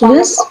of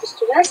students,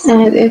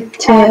 and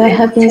it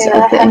happens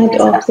at the end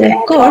of the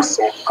course.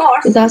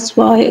 That's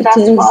why it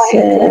is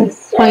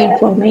high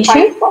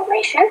information.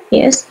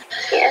 Yes.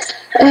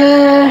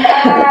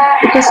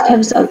 Because it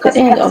happens at the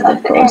end of the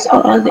course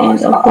or at the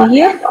end of the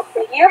year.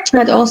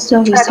 And also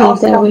we say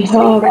that we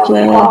have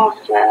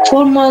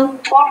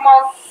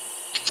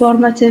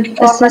formative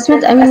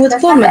assessment. I mean, with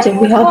formative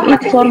we have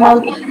informal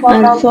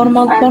and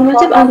formal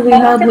formative, and we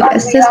have with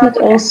assessment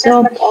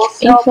also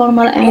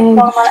informal and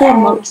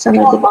formal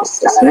summative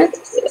assessment.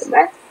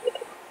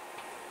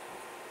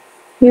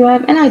 You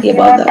have an idea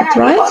about that,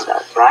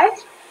 right?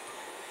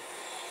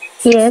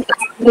 Yes.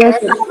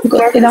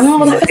 Good. إذا ما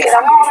وضحت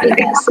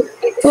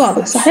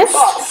واضح صحيح؟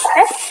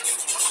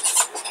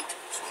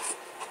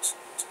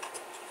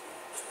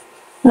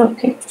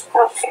 Okay.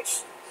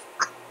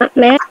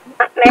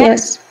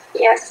 Yes.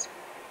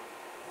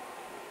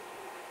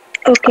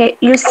 Okay,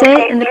 you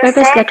say in the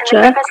previous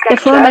lecture, the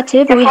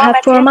formative, we have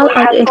formal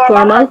and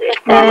informal.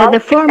 The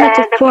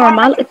formative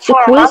formal, it's a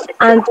quiz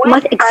and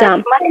math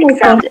exam.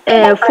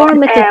 And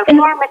formative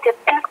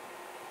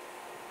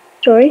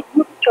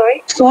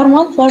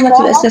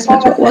formative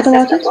assessment. What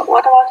about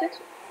it?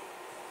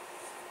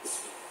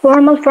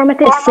 Formal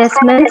formative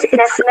assessment,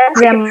 it's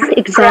the math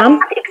exam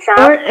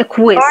or a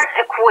quiz.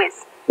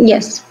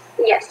 Yes.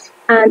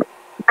 And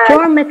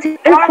formative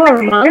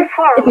informal, it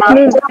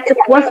means it's a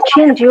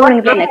question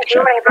during the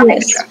lecture.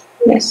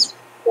 Yes.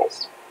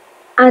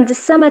 And the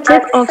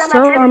summative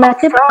also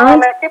formative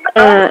and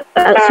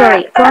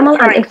formal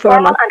and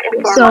informal.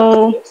 So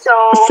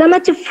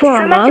summative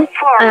formal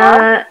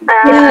the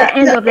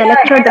end of the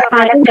lecture, the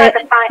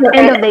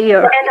end of the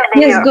year.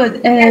 Yes, good.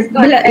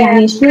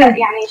 يعني شنو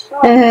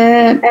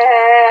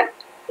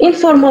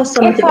informal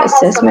summative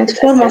assessment,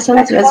 formal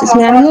summative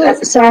assessment, يعني مو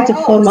summative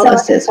formal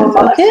assessment.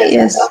 Okay,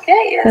 yes.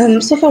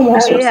 صفة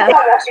موصول.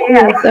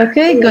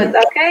 Okay, good.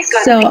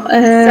 So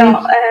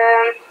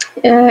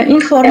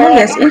informal,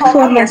 yes,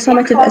 informal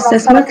summative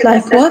assessment,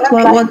 like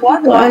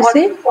what I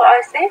say?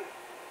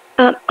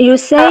 You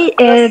say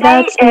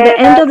that in the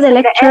end of the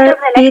lecture,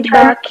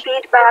 feedback.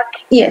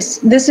 Yes,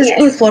 this is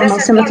informal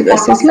summative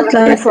assessment,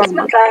 like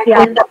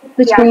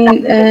between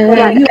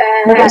you,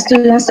 the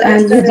students,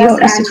 and with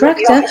your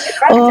instructor,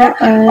 or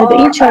the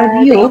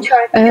interview.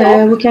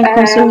 We can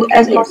consider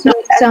as an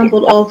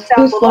example of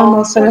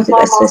informal summative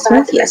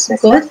assessment. Yes,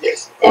 good.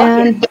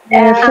 And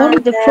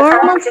the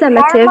formal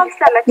summative,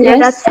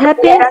 that's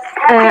happens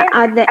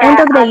at the end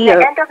of the year,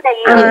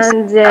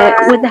 and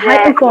with the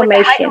high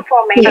information.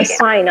 Yes,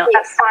 final.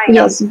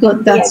 Yes,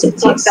 good. That's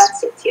it.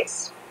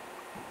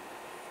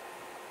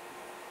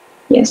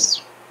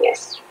 Yes.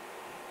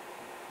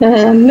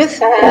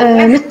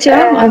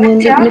 Midterm, I mean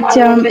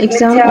midterm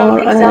exam, or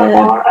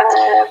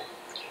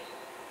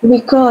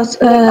we call it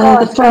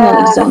the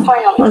final exam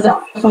or the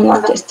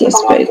final test. Yes,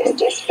 very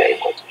good.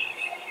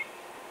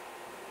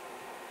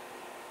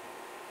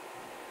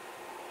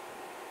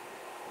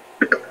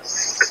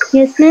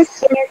 Yes,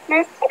 miss.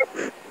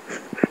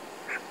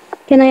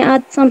 Can I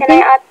add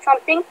something?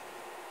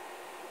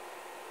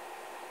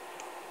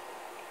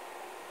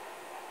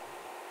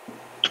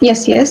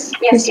 Yes, please.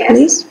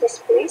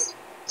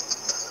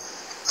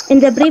 In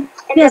the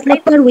previous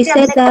lecture, we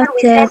said that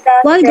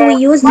why do we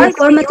use the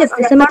formative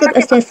and summative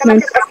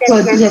assessment?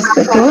 Yes,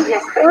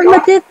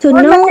 formative to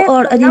know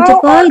or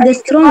identify the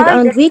strong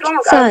and weak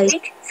side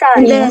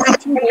in the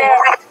student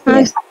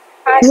and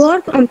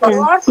work on them.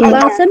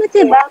 While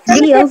summative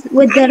deals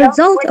with the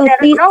result of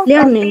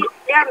learning,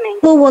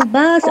 who will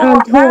pass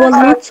and who will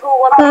not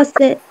pass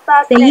the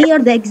year,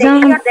 the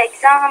exam.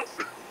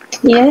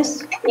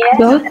 Yes,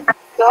 good.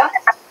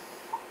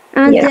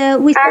 And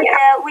with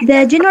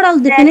the general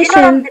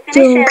definition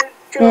to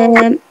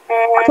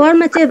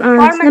formative and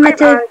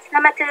summative.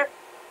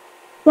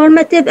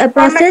 Formative, a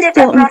process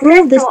to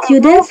improve the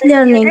students'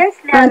 learning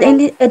and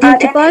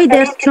identify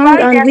their strong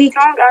and weak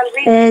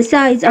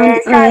sides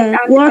and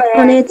work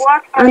on it.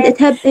 And it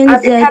happens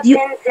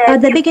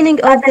at the beginning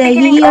of the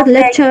year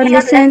lecture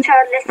lesson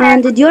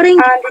and during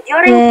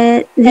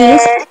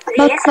this.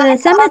 But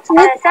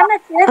summative,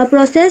 a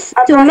process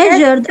to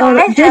measure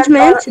or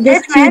judgment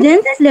the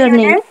students'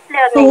 learning,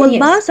 who will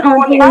pass and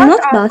who will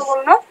not pass.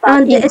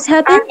 And it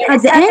happens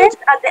at the end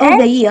of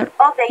the year.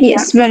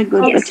 Yes, very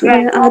good.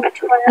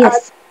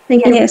 Yes.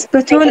 Yes,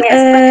 بتول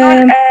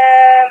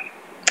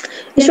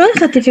شلون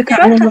أخذتي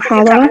فكرة عن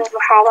المحاضرة؟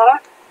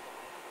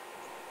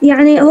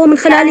 يعني هو من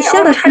خلال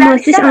الشرح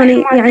مالتش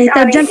أنا يعني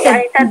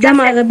ترجمته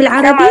دمغ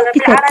بالعربي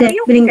وكتبته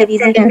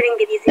بالإنجليزي.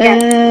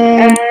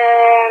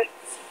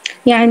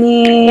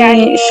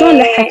 يعني شلون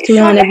لحقت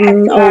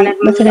ويانا أو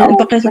مثلا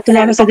بقية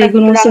الطلاب هسه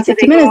يقولون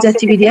وصلت ما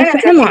نزلتي PDF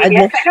فإحنا ما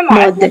عندنا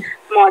مادة.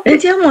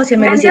 أنت هم موتي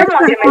ما نزلت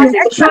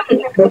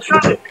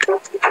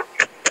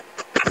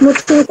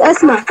مكتوب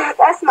أسمع.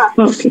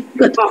 أوكي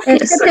جود.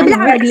 كتبت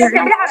بالعربي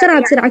يعني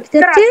بسرعة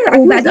كتبتي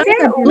وبعدين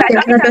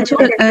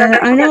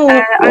أنا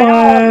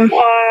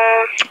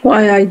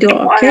وأي دو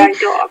أوكي.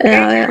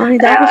 أنا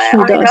دا أعرف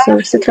شنو دا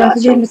أسوي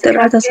استراتيجية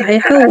متبعتها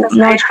صحيحة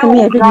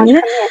وناجحة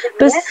 100%.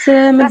 بس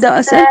من دا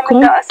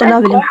أسألكم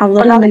طلاب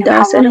المحاضرة من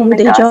دا أسألهم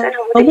ودا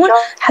يجاوبون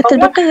حتى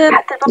البقية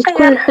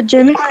تكون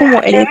الحجة منكم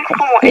وإليكم.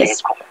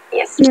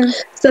 Yes.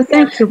 So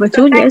thank you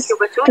بتول. Yes.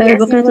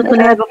 بقية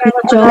الطلاب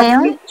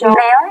جاوبوا.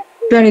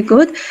 Very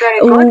good.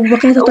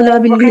 وبقية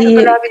الطلاب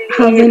اللي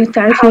حافظين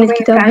التعريف من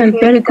الكتاب هم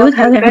very good.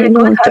 هذا يعني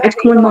إنه أنتم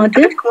عندكم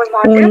المادة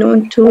وإنه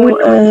أنتم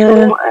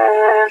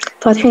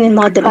فاتحين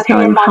المادة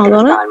أثناء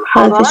المحاضرة.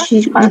 هذا الشيء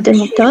جدا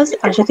ممتاز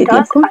عشان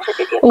تديكم.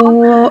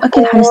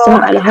 وأكيد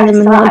حنستمر على هذا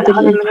المنوال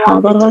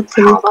بالمحاضرات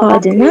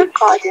القادمة.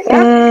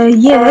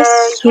 Yes,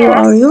 who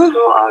are you?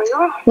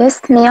 Yes,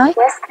 may I?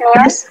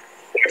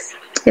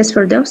 Yes,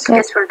 Firdaus.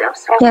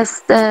 Yes,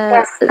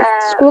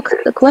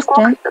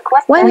 question.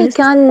 Why we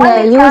can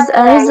use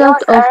a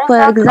result of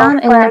exam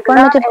in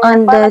formative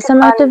and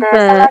summative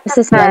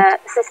assessment?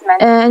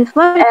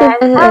 Informative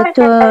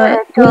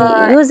we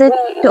use it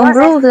to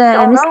improve the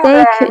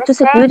mistake to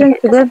student,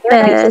 to give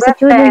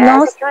student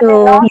notes, to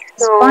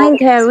find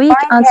her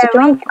weak and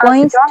strong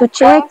points, to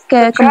check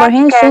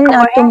comprehension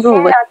and to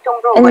improve it.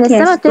 And the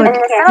summative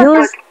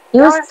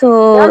used to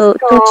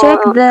check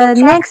the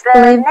next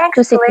level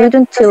to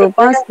student to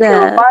pass the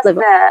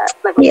level.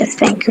 Yes,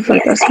 thank you for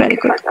that. Very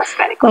good.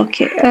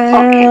 Okay.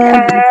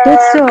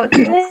 So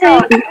today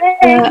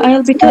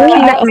I'll be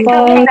talking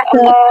about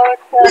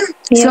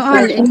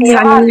سؤال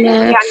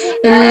يعني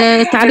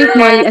التعريف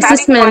مال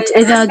الاسسمنت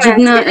إذا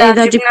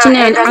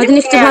جبتنا عاد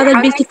نكتب هذا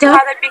بالكتاب.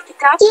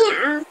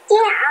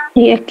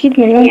 هي أكيد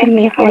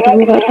 100% حاضر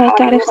وغيرها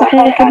تعريف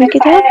صحيح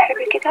بالكتاب.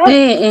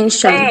 إيه إن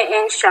شاء الله.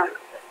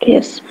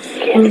 Yes.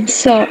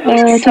 So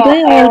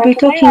today I'll be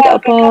talking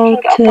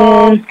about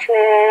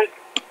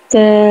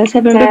the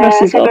 7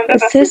 purposes of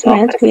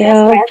assessment. We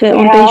have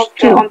on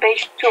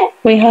page 2.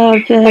 We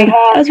have,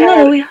 as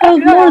well, we have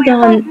more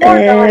than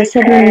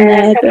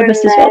 7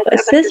 purposes of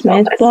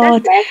assessment,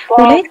 but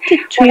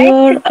related to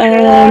your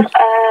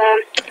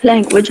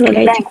language,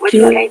 related to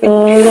your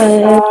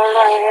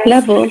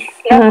level,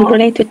 and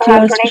related to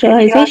your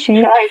specialization,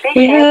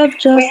 we have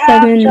just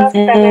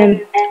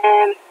 7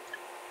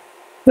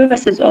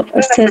 purposes of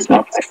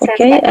assessment.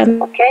 Okay.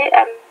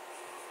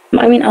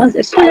 I mean, as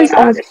a student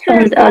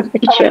and as a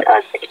teacher.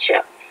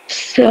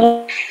 So,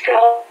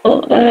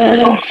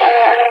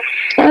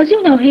 as you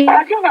know,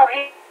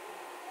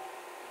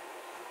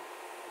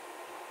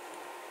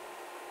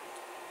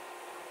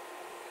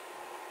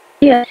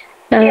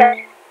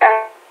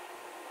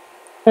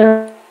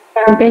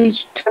 page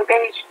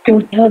 2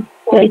 we have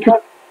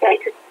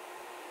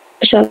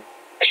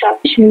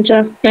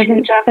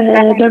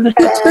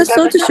بس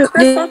صوت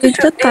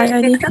يتقطع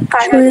يعني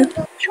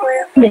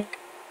شوية.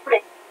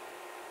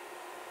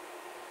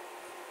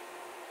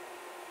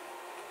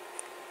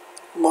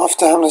 ما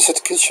افتهم نسيت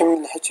كل شيء من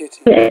اللي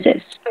حكيتي.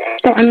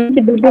 طبعا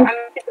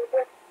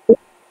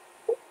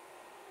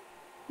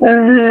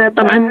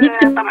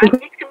نكتب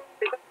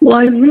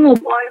وايد مو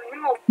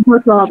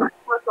صعبة.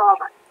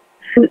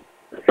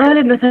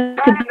 طالب مثلا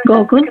يكتب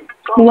جوجل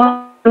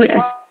تبع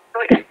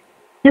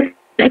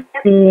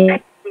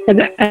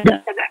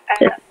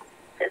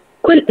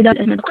كل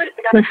إدارة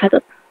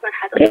منحدر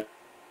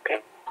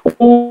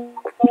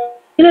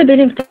وإلى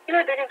بين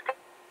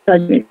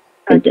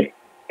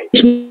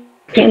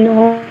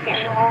كأنه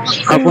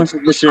عفوا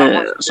بس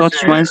صوت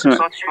شوي نسمع.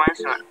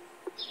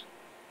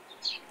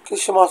 كل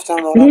شيء ما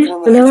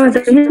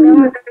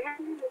افتهم.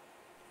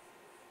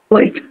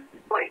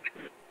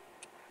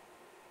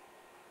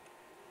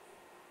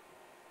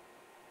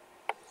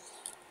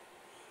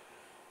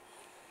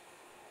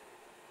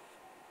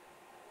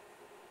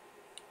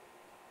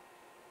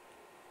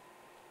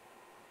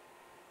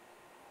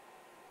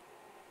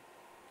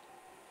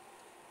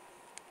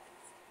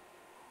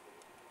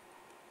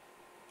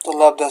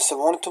 طلاب دا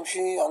تسمعون انتم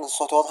شيء عن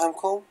الصوت واضح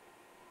عندكم؟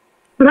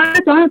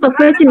 رحت أنا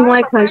طفيت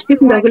المايك هاش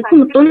فيكم قاعد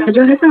لكم الطن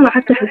جاهزة راح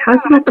أفتح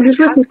الحاسبة. قبل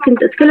شوي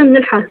كنت أتكلم من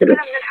الحاسبة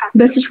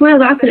بس شوي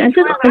ضعف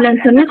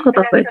الإنترنت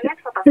فطفيته.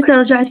 هسه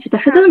رجعت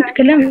فتحتها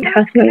ونتكلم من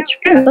الحاسبة.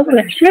 شوي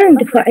طبعا شوي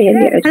اندفاعية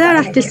اللي عندي. على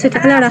راحتك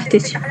على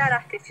راحتك.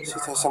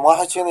 هسه ما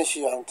حكينا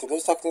شيء. انت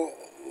ليش ساكتين؟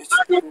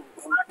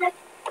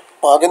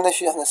 ما قلنا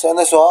شيء، احنا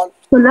سألنا سؤال.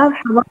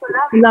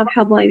 طلاب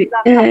حبايبي،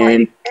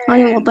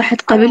 أنا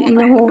وضحت قبل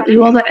إنه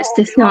الوضع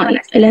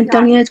استثنائي.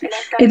 الإنترنت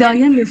إذا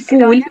يمي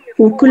فول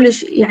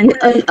وكلش يعني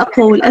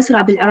الأقوى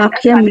والأسرع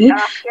بالعراق يمي،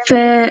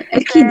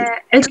 فأكيد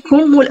عندكم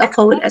مو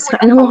الأقوى والأسرع،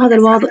 يعني هو هذا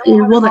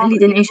الوضع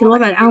اللي نعيش،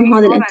 الوضع العام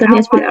هذا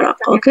الإنترنت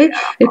بالعراق. أوكي،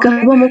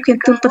 الكهرباء ممكن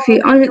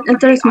تنطفي، أنا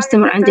الإنترنت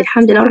مستمر عندي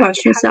الحمد لله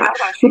 24 ساعة،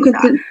 ممكن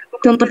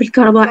تنطفي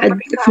الكهرباء عند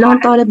فلان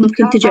طالب،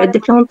 ممكن تجي عند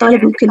فلان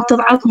طالب، ممكن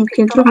تضعف،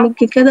 ممكن تروح،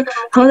 ممكن كذا.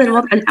 هذا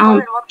الوضع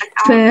العام،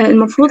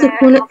 فالمفروض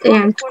تكون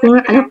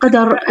على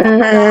قدر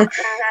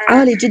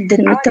عالي جدا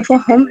من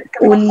التفهم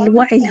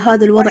والوعي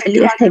لهذا الوضع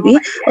اللي احنا بيه.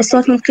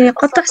 الصوت ممكن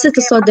يقطع، ست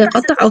الصوت ده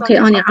يقطع، اوكي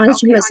انا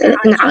عالج المسألة،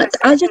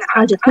 تعالجت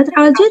ما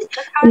تعالجت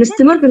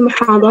نستمر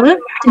بالمحاضرة.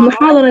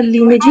 المحاضرة اللي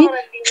نجي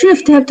شنو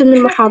فهمت من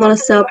المحاضرة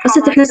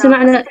السابقة؟ احنا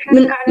سمعنا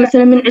من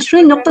مثلا من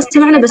 20 نقطة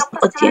سمعنا بس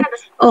نقطتين،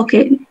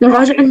 اوكي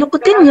نراجع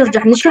النقطتين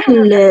ونرجع نشرح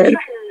اللي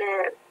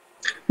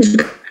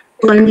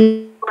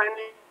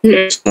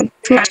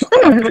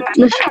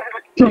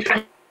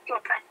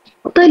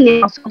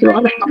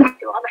واضح.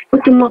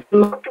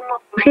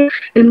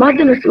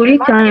 المادة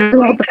مسؤوليتي أنا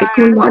أوضح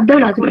لكم المادة،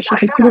 ولازم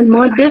أشرح لكم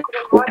المادة،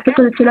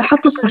 وأعتقد أنتم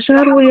لاحظتوا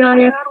استشار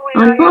وياي أنا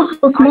ما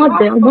أخلص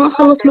مادة وما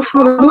أخلص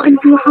محاضرة، ما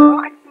أنت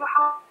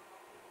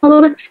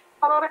محاضرة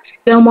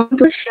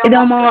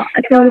إذا ما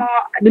أتم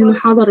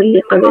بالمحاضرة اللي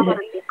قبلها،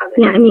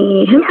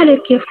 يعني هم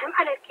عليك كيف.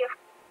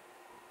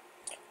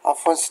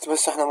 عفوا ست،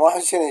 بس احنا ما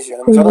حسينا شيء،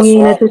 انا مجرد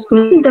سؤال.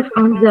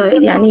 مندفع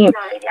زايد، يعني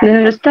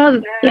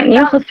الأستاذ يعني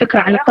ياخذ فكرة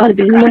عن الطالب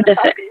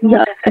المندفع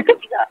زايد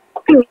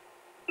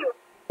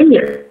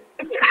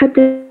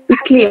حتى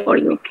clear for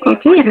you.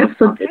 اوكي يعني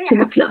اقصد to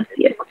the class.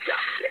 yes.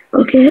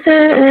 اوكي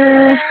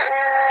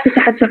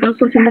هسه حتى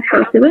وصلت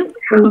المكتبة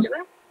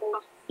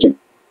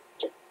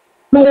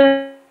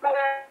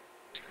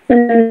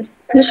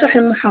نشرح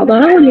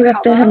المحاضرة واللي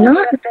ما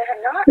فهمناه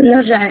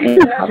نرجع إلى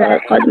المحاضرة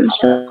القادمة إن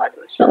شاء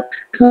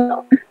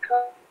الله.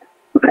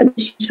 بعد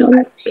إن شاء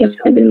الله كيف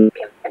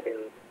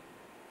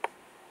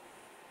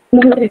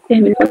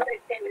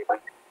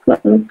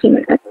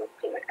ممكن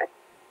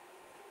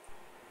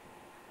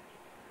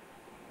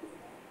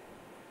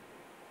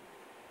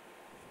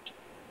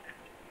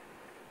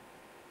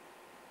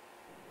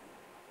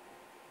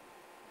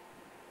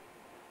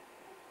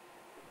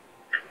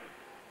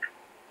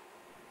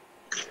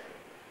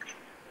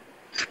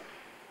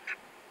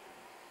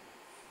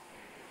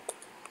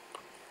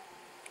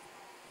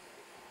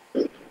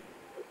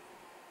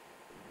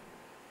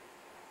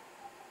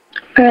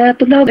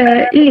طلاب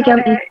اللي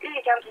جنبي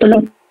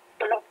طلاب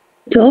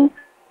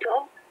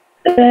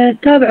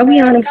تابعوا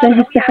ويانا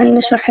مثلا هسه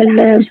حنشرح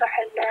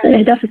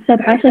الأهداف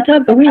السبعة،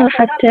 فتابعوا ويانا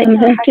حتى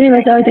مثلا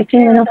كلمة زايدة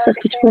كلمة ناقصة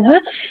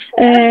تكتبوها.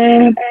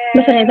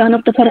 مثلا إذا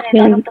نبطي فرق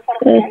بين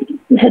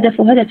هدف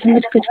وهدف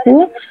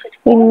تكتبوه،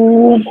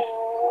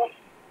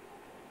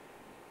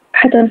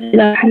 حتى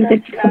إذا حد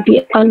يكتب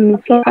بأقل من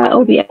 7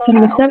 أو بأكثر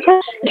من 7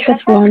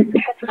 تحذفون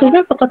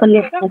فقط اللي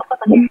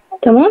يحفظهم.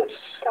 تمام،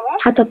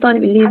 حتى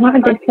الطالب اللي ما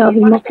عنده الكتاب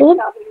المطلوب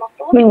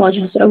ما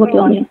يواجه صعوبة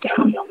بيوم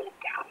الامتحان.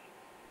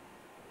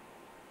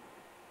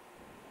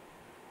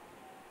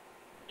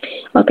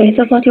 اوكي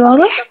هسه صوتي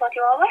واضح؟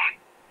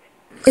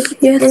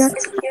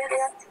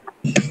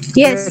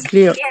 Yes.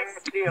 Clear.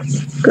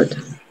 Good.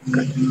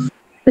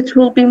 It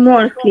will be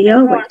more clear.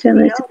 Wait a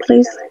minute,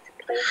 please.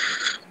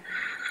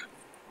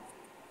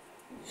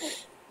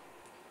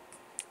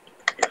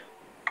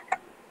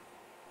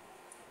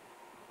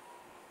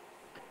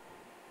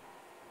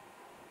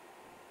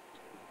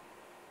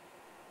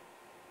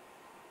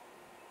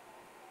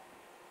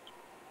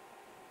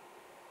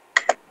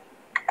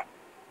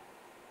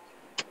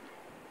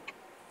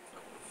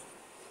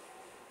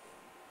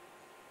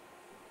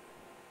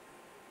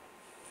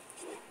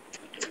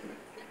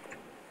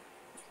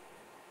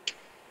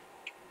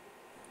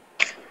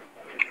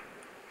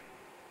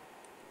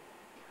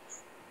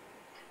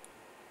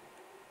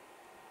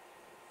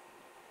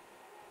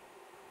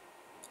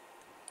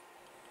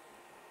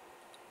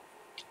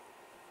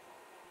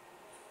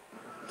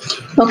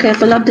 اوكي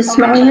طلاب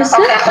تسمعوني هسه؟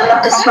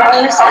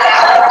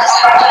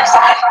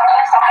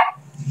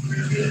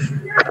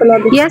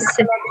 Yes.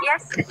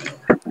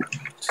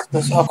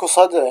 بس اكو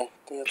صدى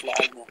يطلع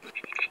عندنا.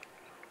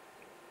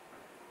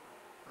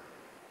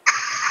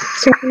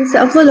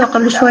 هسه افضل ولا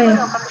قبل شوية؟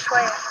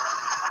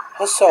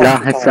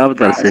 لا هسه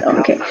افضل ست.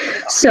 اوكي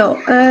so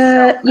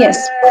yes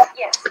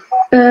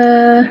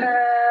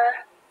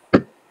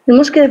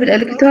المشكلة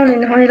بالإلكتروني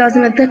إنه أنا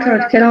لازم أتذكر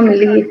الكلام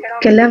اللي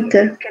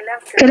تكلمته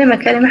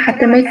كلمة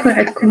حتى ما يكون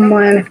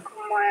عندكم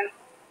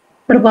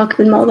رباك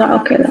بالموضوع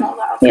أو كذا.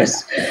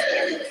 Yes.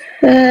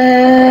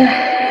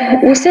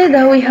 We say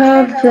that we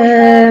have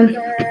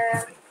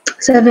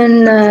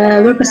 7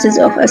 purposes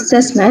of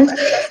assessment.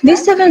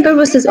 These 7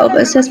 purposes of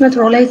assessment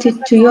related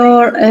to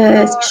your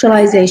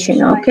specialization.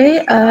 Okay.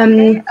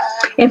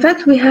 In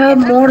fact, we have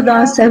more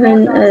than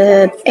 7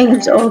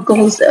 aims or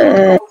goals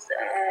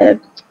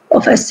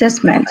of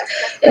assessment.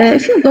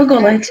 If you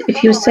Google it, if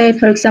you say,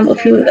 for example,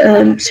 if you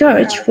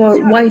search for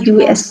why do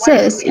we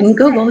assess in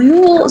Google, you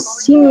will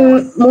see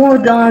more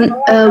than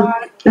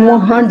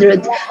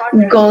 100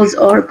 goals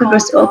or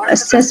purpose of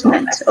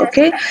assessment,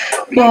 okay?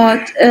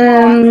 But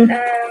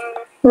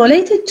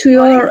related to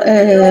your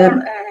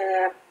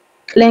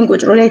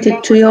language, related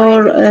to your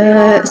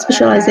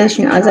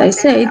specialization, as I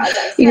said,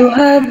 you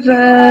have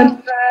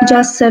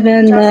just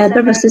 7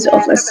 purposes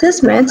of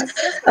assessment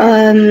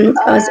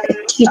as a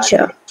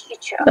teacher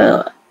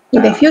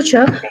in the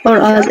future or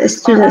as a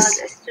student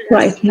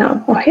right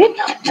now, okay?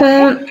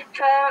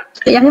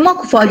 يعني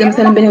ماكو فائدة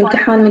مثلا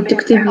بالامتحان من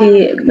تكتب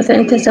لي مثلا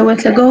انت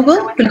سويت له جوجل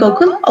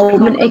بالجوجل او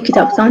من اي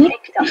كتاب ثاني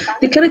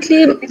ذكرت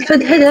لي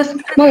فد هدف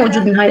ما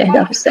موجود من هاي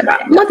الاهداف السبعة،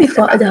 ما في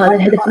فائدة هذا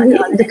الهدف اللي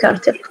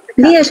ذكرته.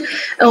 ليش؟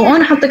 او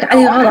انا احطك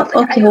عليه غلط،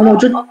 اوكي هو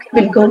موجود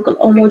بالجوجل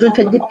او موجود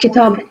في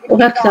كتاب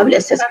وغير كتاب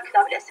الاسسمنت،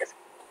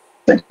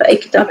 اي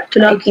كتاب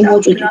تلاقيه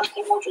موجود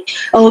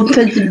او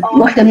في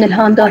واحدة من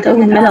الهاندات او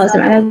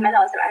الملازم على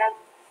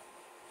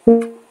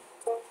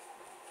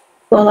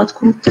والله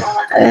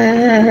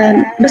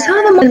بس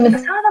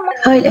هذا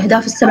هاي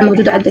الأهداف السبع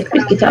موجودة عندك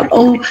بالكتاب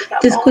أو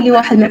تذكر لي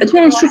واحد من عندهم،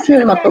 يعني تشوف شنو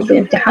المطلوب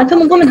بالامتحان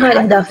فمن ضمن هاي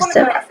الأهداف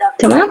السبع،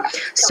 تمام؟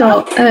 So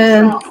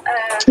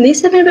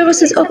these 7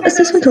 purposes of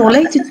assessment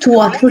related to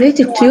what?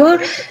 Related to your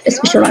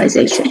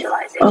specialization,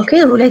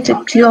 okay? Related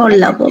to your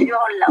level.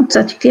 Is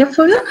that clear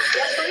for you?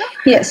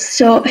 Yes.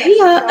 So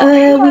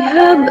here we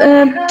have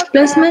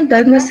placement,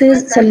 diagnosis,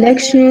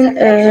 selection,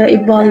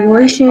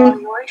 evaluation,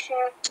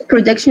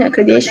 production,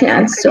 accreditation,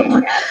 and so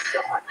on.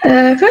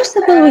 First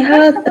of all, we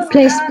have a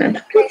placement.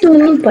 What do we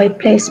mean by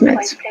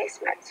placement?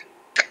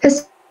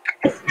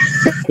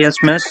 Yes,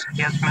 miss.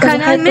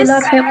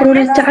 الطلاب حيقرون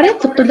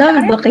التعريف، الطلاب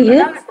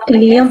البقية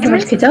اللي يمهم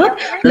الكتاب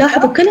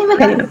لاحظوا كلمة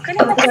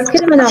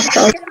كلمة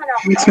ناقصة.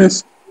 Yes,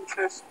 miss.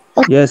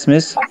 Yes,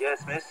 miss.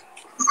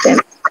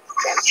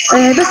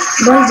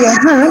 بس raise your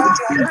hand,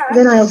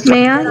 then I'll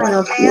May I? one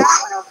of you.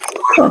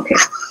 Okay.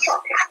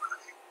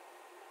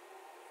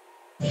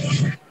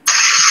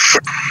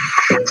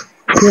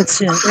 Yes,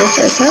 yes.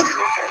 Yes, sir.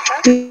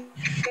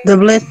 The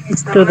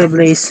place to the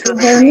place. You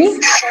hear me?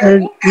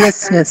 Yes,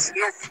 yes.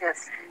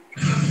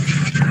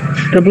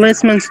 The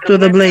placements to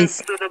the place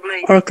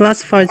are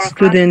classified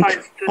student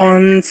on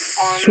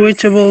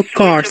switchable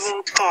cars.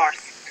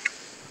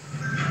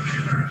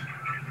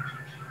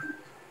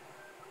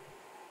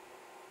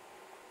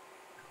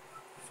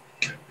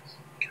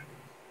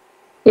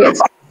 Yes.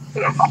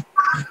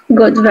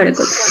 Good, very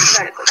good.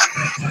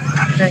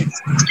 Thanks.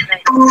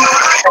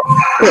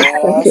 Yes,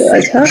 thank you,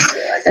 Azhar.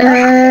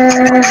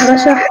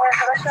 Rasha.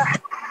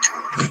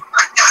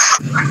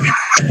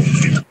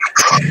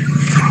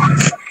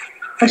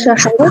 Rasha,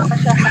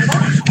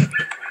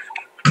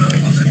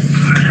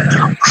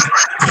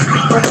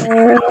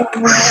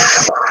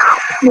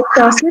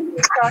 متصل.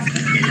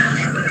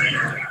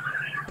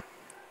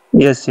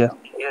 Yes, yeah.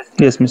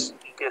 Yes, miss.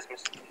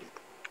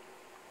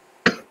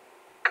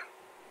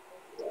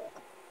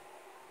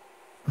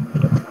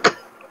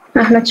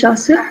 أحمد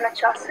شاصر.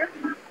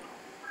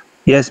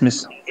 Yes,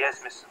 miss.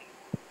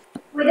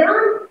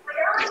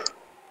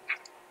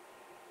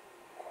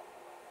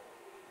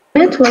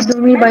 What do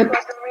we mean by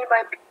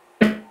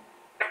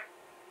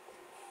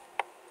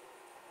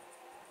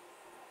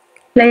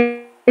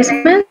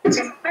placement?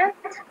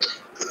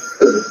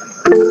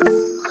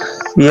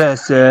 Yes,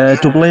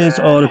 to place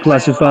or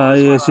classify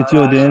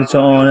students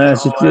on a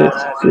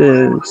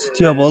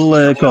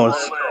suitable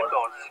course.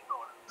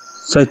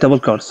 Suitable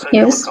course.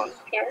 Yes.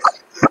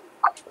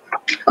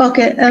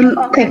 Okay,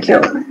 thank you.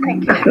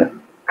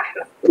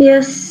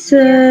 Yes,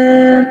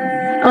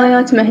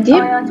 Ayat Mahdi.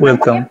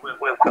 Welcome.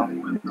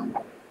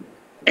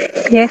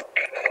 Yes.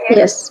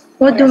 Yes.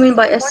 What do you mean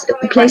by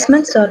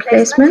placement? So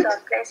placement?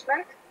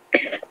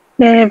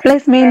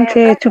 Placement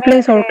to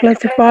place or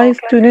classify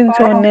students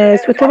on a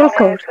suitable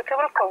course.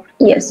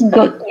 Yes,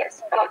 good.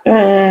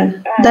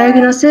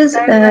 Diagnosis,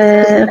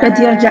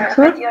 Ghadir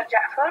Jafar.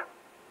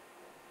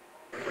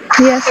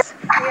 Yes.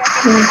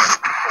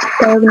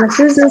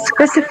 Diagnosis To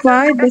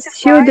specify the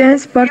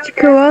student's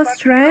particular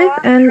strength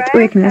and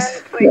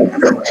weakness.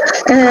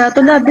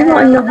 طلاب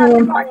بما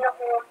أنه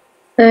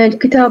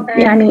الكتاب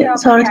يعني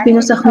صارت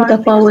بنسخ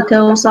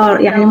متفاوتة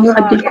وصار يعني مو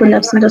عند الكل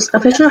نفس النسخة،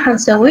 فشنو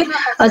حنسوي؟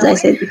 as I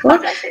said before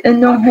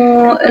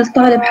إنه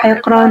الطالب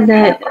حيقرأ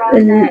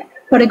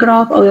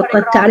الباراجراف أو يقرأ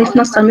التعريف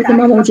نصا مثل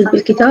ما موجود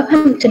بالكتاب،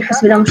 هم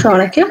تنحسب له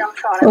مشاركة،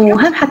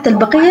 وهم حتى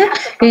البقية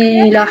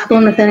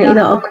يلاحظون مثلا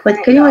إذا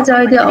أكو كلمة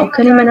زايدة أو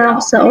كلمة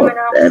ناقصة أو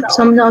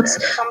some notes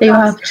you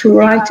have to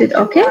write it,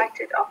 okay?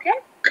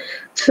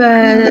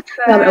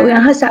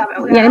 يعني هسه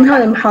يعني من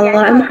هذه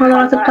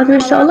المحاضرات القادمة إن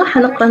شاء الله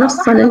حنقرأ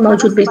نصا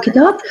الموجود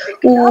بالكتاب،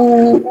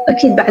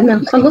 وأكيد بعد ما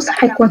نخلص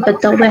حيكون في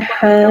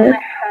التوضيح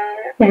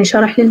يعني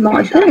شرح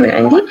للمادة من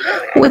عندي،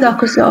 وإذا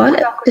أكو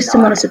سؤال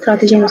تستمر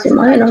استراتيجية مثل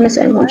ما هي إنه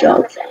نسأل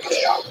ونجاوب.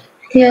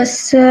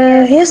 Yes,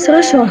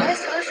 Rasha.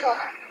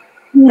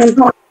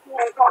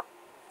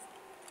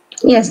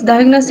 Yes,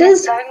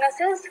 diagnosis.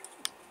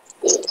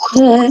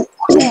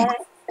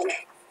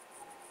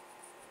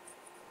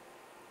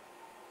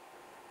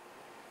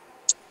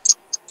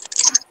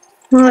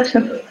 ماشي.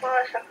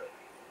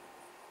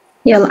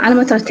 يلا على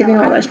ما ترتبين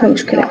والله إيش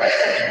مشكلة.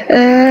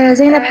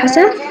 زينب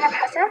حسن.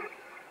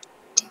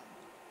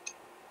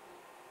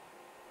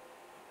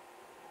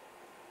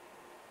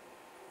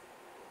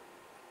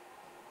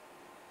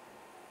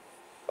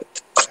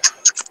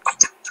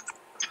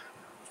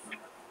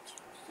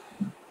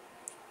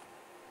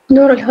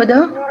 نور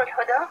الهدى.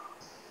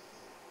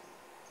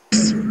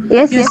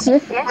 Yes, yes,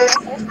 yes.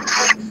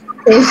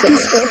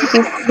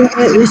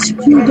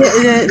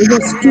 The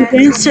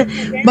students'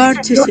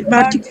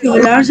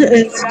 particular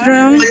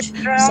strengths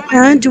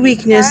and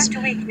weakness.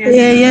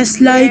 Yes,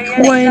 like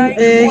when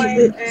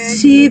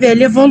see the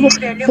level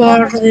for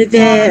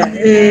the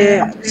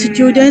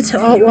students,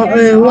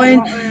 when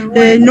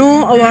know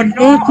or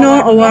don't know,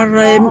 or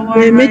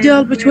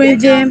middle between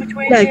them,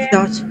 like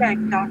that.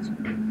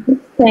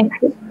 Thank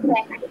you.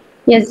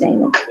 Yes,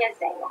 Zainab.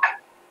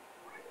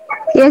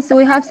 Yes,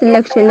 we have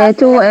selection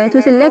to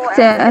select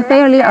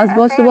fairly as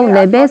possible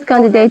the best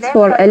candidates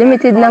for a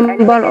limited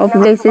number of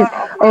places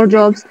or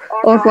jobs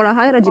or for a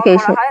higher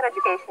education.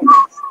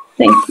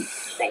 Thank you.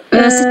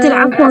 ست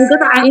العفو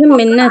انقطع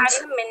من النت.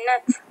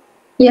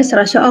 Yes,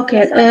 Rasha.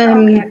 Okay.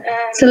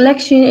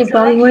 Selection,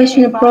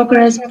 evaluation,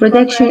 progress,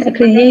 production,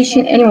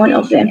 accreditation, any one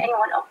of them.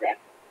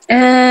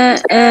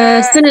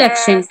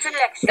 Selection.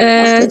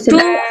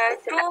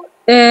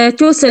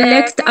 To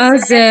select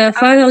as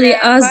fairly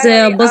as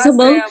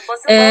possible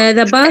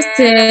the best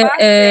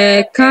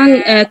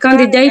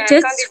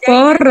candidates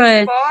for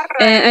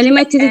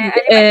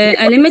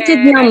a limited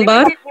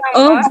number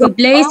of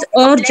place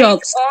or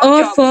jobs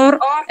or for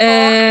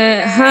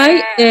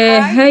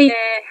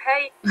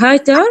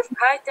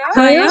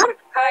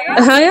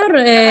higher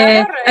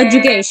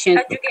education.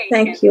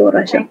 Thank you,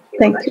 Rasha.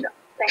 Thank you.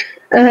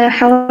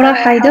 Hawra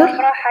Haider.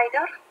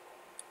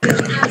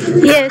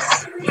 Yes.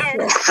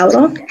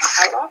 Hawra.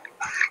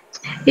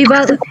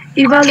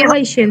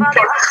 Evaluation.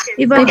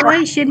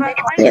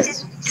 Yes.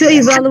 To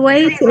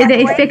evaluate the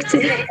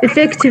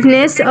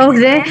effectiveness of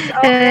the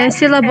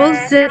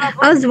syllables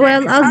as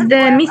well as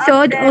the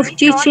method of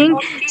teaching,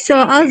 so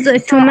as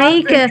to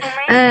make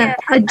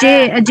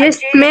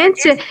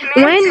adjustments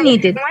when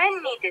needed.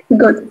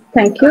 Good.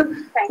 Thank you.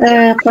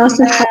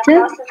 Qasim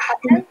Hatem.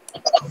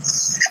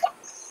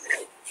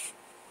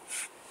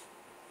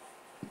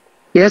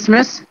 Yes,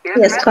 miss.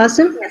 Yes,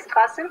 Qasim.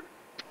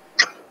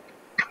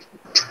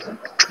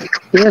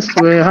 Yes,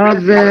 we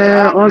have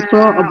also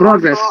a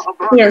progress.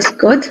 Yes,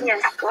 good.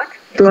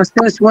 To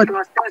assess what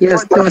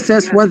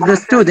the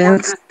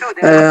students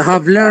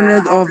have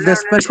learned of the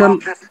special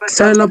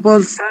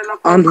syllables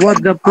and what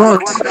the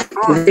plots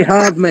they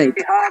have made.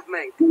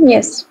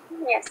 Yes.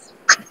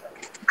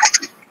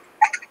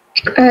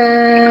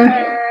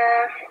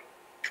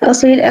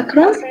 أصيل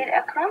أكرم.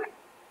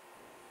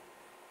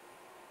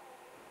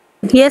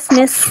 Yes,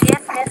 miss.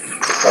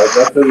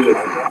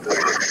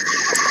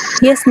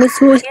 Yes, miss.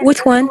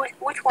 Which one?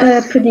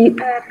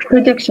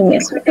 Prediction.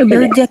 Yes.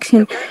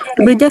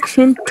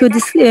 Prediction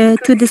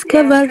to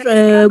discover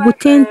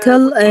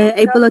potential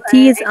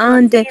abilities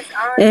and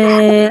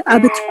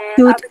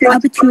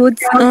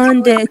aptitudes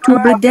and to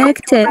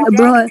predict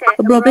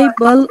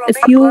probable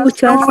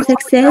future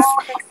success,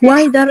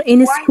 whether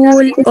in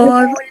school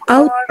or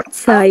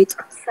outside.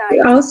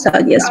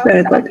 Outside. Yes.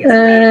 Very good.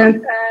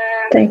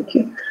 Thank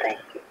you.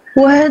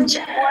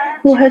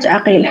 وهج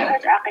عقيل.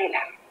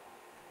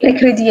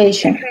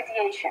 Accreditation.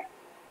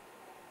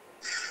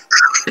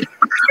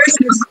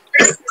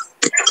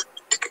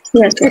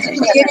 Yes.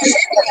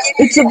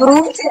 It's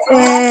proved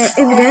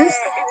evidence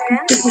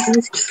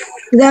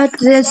that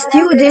the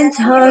student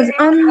has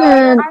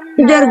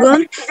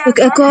undergone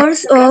a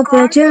course of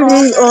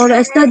training or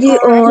a study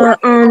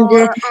and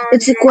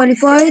it's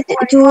qualified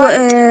to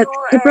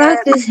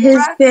practice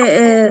his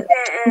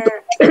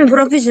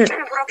profession.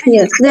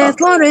 Yes. The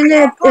foreign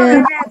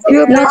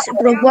pupils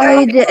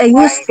provide a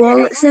useful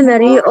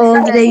summary of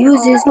the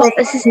uses of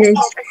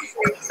assessments.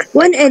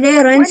 When a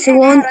parent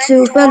wants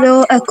to follow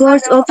a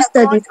course of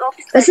study,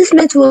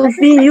 assessment will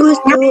be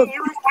used to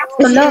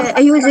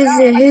uses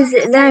his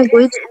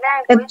language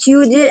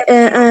aptitude,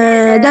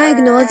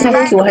 diagnose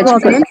his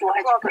problem.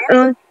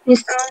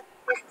 Yes.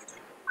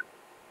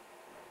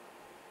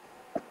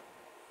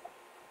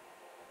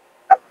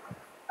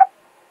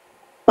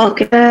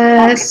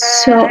 Okay.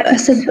 So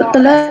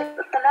الطلاب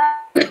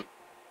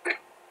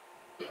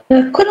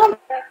كلهم.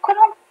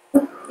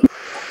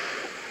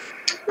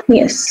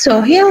 Yes.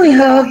 So here we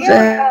have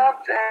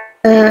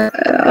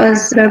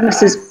as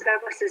purposes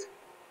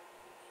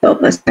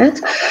of assessment.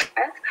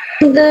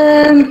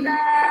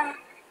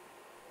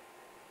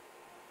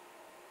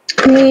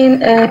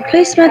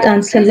 Placement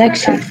and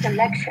selection.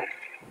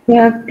 We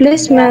have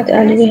placement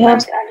and we have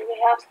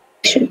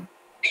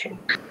selection.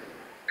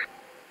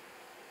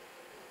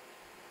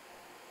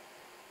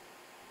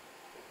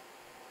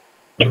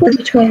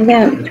 Between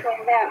them.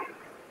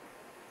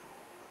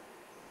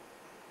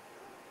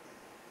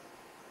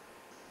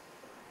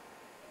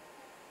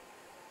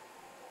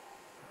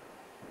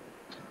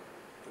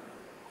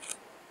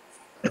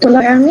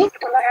 طلع عمي.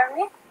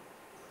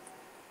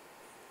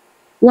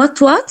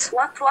 What?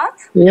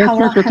 Yes,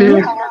 what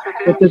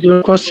is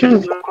your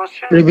question?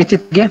 Repeat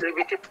it again.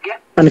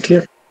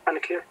 Unclear.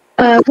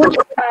 What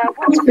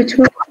is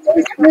between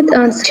placement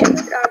and selection?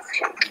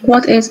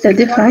 What is the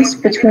difference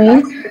between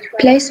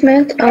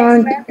placement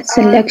and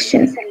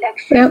selection?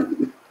 Well,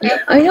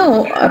 I know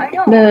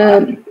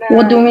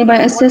what do you mean by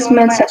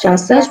assessment such and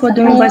such, what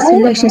do you mean by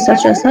selection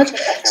such and such.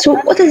 So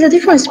what is the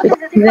difference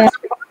between them?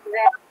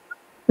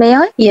 May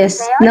I?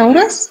 Yes.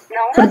 Notice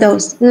for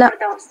those. لا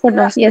for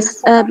those.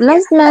 Yes.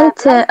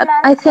 Placement,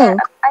 I think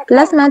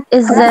placement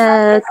is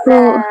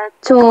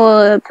to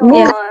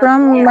move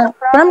from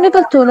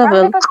level to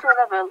level.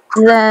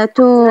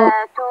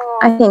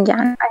 I think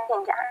يعني.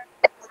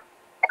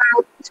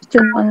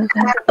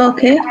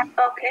 Okay.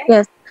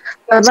 Yes.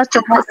 But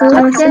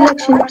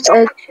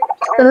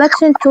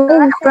selection to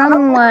move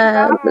from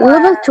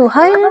level to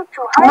higher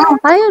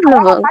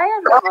level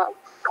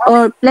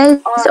or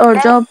place or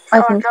job,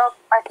 I think.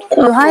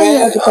 To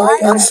higher education. I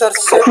answered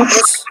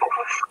yes.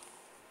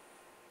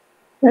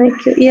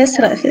 Thank you. Yes,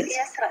 Rafet.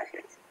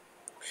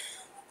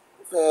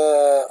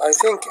 I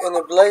think in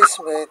a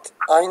placement,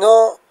 I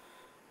know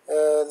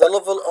the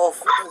level of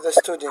the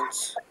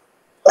students.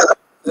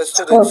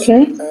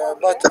 Okay.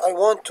 But I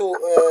want to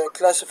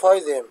classify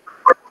them.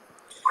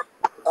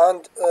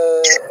 And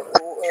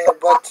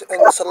but in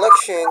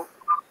selection,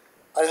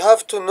 I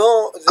have to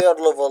know their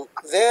level,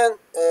 then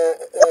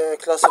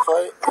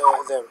classify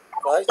them,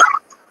 right?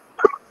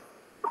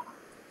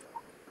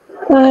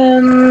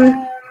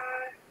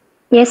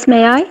 Yes,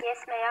 may I?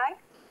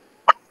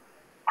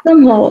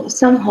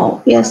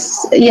 Somehow.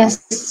 Yes,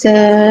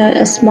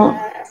 Asma.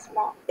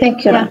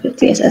 Thank you,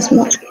 Rafet. Yes,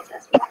 Asma.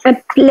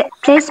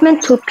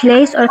 Placement to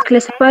place or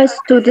classify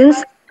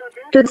students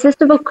to the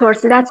suitable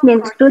course. That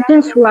means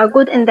students who are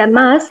good in the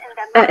maths.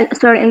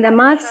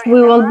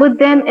 We will put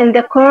them in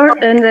the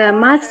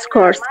maths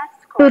course.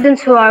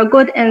 Students who are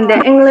good in the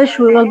English,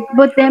 we will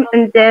put them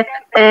in the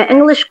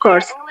English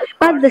course.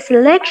 But the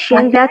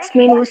selection, that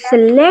means we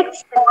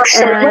select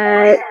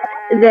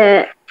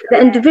the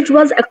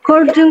individuals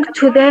according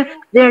to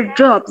their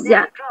jobs.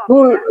 Yeah,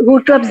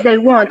 who jobs they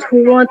want.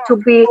 Who want to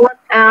be,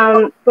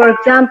 for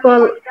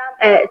example,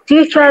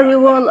 teacher. We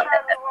will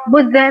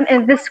put them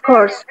in this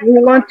course. We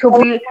want to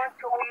be.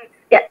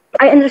 Yeah,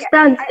 I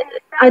understand.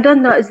 I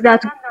don't know. Is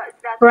that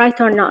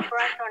right or not?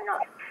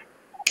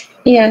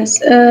 Yes.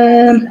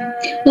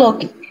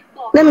 Look,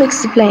 let me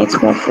explain it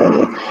more for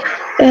you.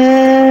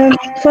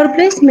 For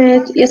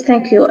placement, yes,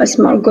 thank you,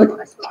 Asma. Good.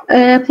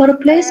 For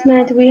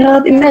placement,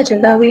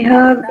 imagine that we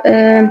have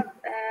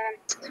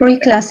 3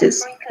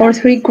 classes or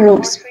 3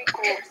 groups.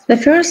 The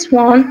first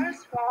one,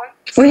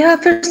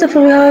 first of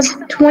all, we have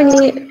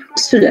 20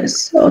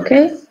 students,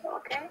 okay?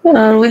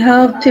 We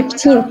have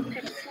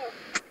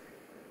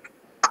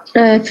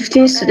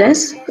 15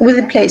 students with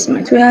the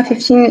placement. We have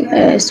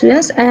 15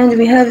 students and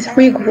we have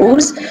 3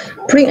 groups,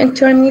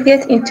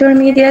 pre-intermediate,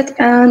 intermediate,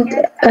 and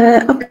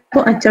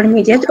upper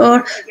intermediate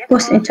or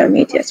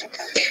post-intermediate.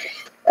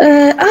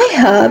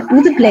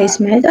 With the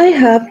placement, I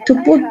have to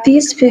put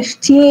these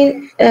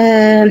 15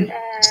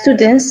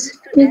 students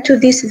into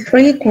these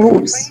 3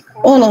 groups,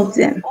 all of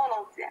them,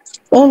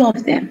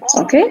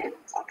 okay?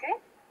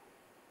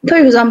 For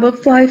example,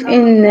 5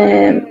 in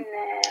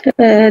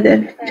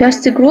the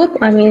first group,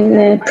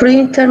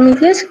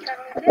 pre-intermediate,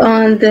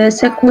 and the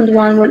second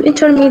one was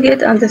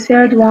intermediate, and the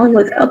third one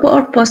was upper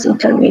or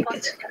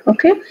post-intermediate.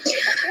 Okay,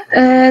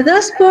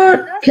 that's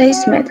for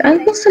placement.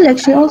 And for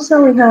selection, also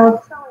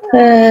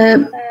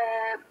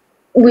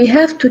we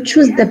have to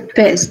choose the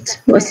best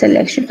for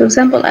selection. For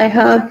example, I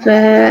have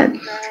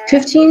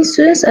 15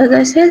 students. As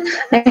I said,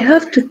 I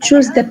have to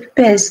choose the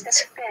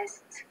best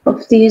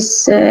of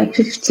these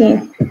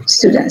 15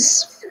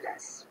 students.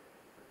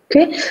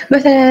 Okay.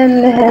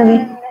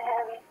 مثلا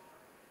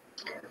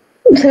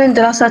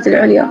الدراسات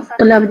العليا،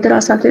 طلاب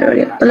الدراسات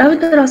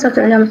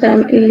العليا مثلا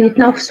اللي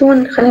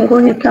يتنافسون، خلينا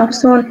نقول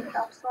يتنافسون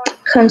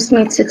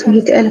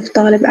 500-600 ألف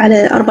طالب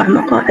على 4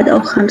 مقاعد أو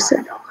 5.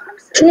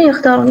 شنو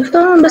يختارون؟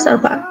 يختارون بس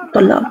 4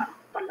 طلاب،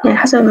 يعني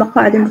حسب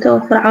المقاعد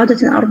المتوفرة،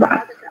 عادة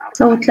 4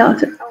 أو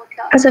 3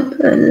 حسب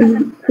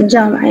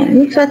الجامعة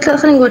يعني.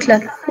 خلينا نقول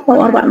 3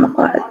 أو 4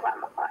 مقاعد.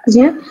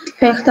 زين،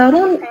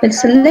 فيختارون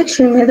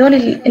السلكشن من هذول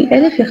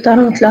الألف،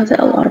 يختارون 3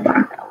 أو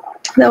 4.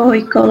 That what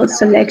we call it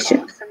selection.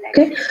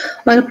 Okay.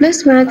 While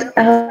placement,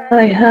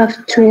 I have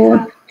to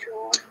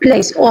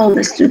place all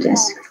the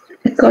students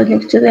according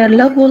to their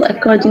level,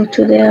 according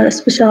to their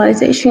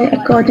specialization,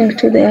 according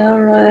to their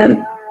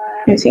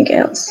anything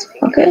else.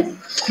 Okay.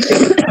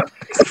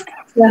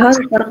 هذا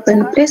الفرق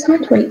بين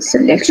placement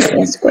والselection.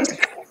 Yes, good.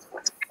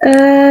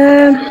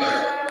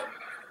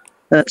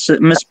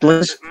 Miss,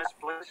 please.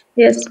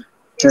 Yes.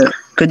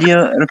 Could you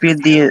repeat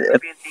the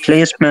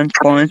placement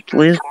point,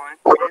 please?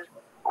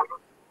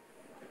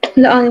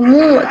 لا أنا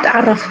مو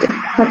تعرفت،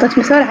 حطيت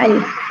مثال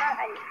عليه.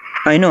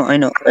 I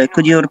know.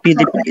 Could you repeat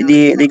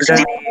the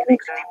example?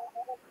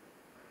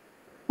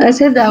 I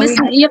said that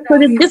you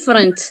put it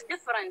different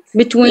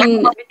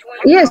between.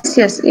 Yes.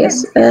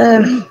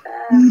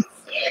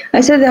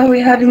 I said that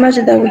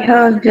imagine that we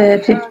have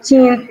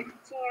 15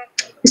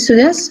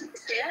 students,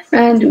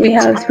 and we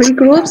have 3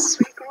 groups: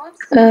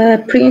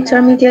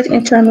 pre-intermediate,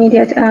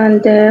 intermediate,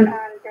 and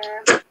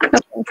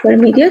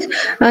intermediate.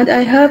 And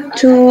I have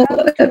to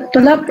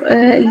طلب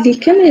اللي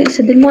يكمل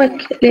يسد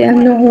المايك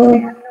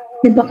لأنه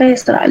البقية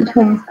يصير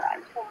عندهم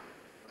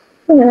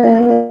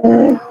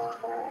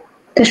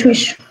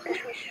تشويش.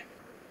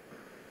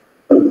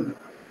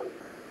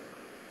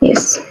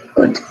 Yes,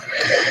 good.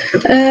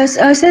 So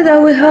I said that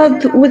we have,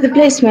 with the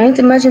placement,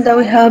 imagine that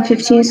we have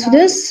 15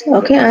 students,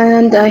 okay,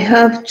 and I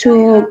have to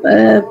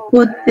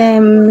put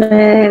them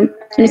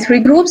in 3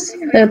 groups.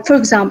 For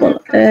example,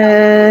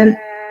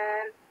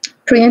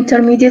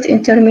 pre-intermediate,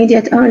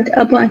 intermediate, and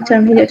upper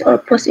intermediate or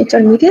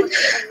post-intermediate.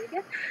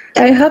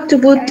 I have to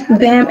put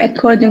them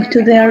according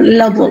to their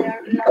level,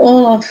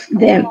 all of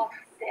them.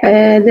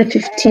 The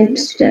 15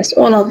 students,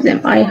 all of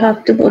them, I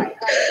have to put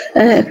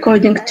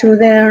according to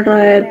their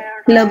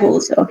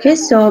levels. Okay,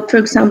 so for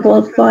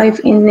example,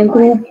 5 in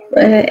group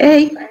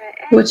A,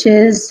 which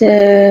is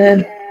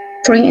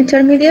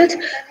pre-intermediate,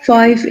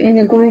 5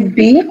 in group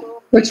B,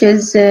 which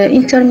is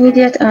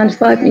intermediate, and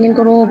 5 in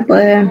group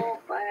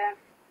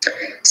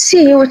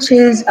C, which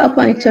is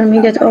upper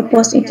intermediate or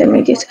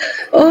post-intermediate,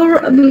 or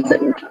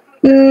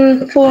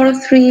 4,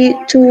 3,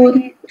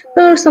 2,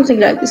 or something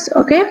like this.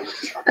 Okay,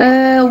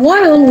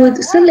 while with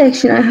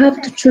selection, I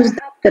have to choose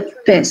the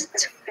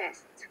best.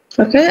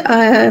 Okay,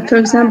 for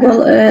example,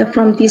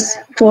 from these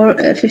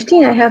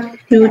 15, I have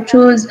to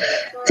choose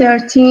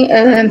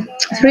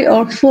 3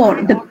 or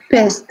 4, the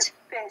best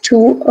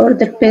 2 or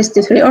the best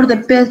 3 or the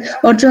best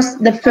or just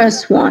the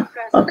first one.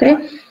 Okay,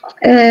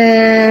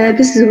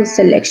 this is with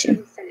selection.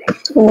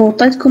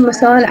 وطيتكم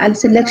مثال على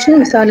selection،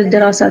 مثال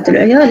الدراسات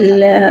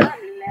العليا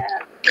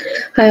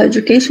higher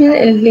education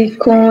اللي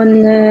يكون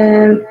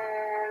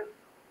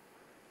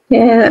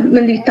من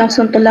اللي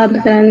يتنافسون طلاب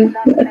مثلا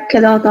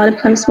كذا طالب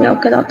 500 أو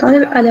كذا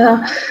طالب على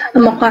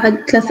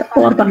مقاعد 3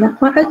 أو 4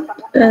 مقاعد.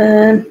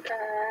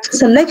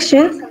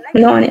 selection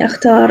إنه أنا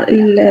أختار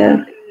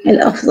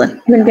الأفضل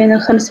من بين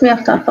 500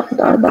 أختار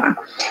فقط 4.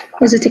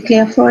 Is it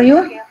clear for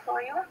you?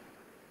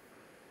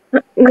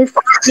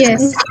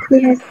 Yes.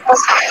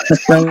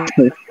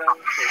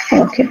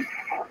 Okay.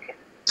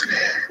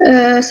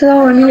 So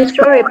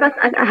sorry, but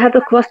I have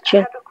a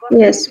question.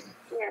 Yes.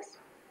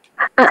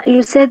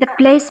 You said the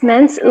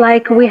placements,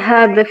 like we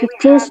have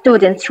 15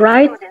 students,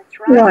 right?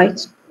 Right.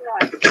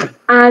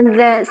 And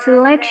the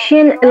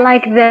selection,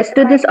 like the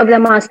students of the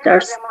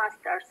masters.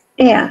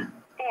 Yeah.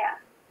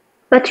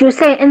 But you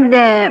say in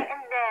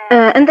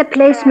the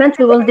placement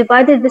we will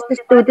divide the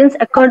students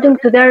according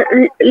to their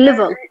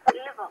level.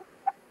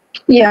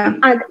 Yeah.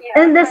 And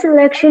in the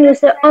selection, you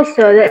say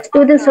also the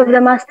students of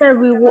the master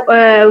we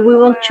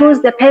will choose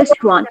the best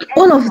one.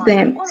 All of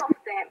them.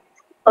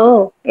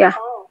 Oh, yeah.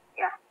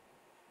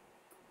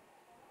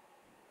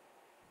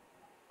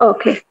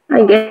 Okay, I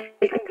get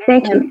it.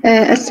 Thank you.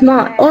 Asma,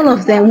 all of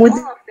them with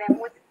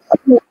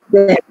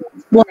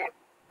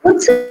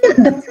what's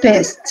the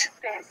best?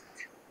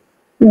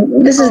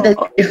 This is the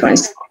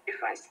difference.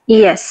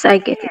 Yes, I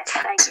get it.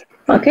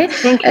 Okay.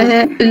 Thank you.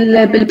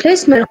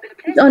 بالplacement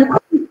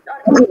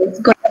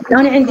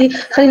أنا عندي،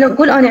 خلينا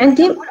نقول أنا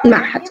عندي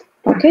معهد.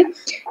 أوكي.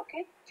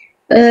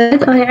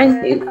 أنا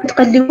عندي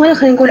تقدموا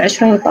خلينا نقول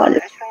 20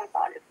 طالب.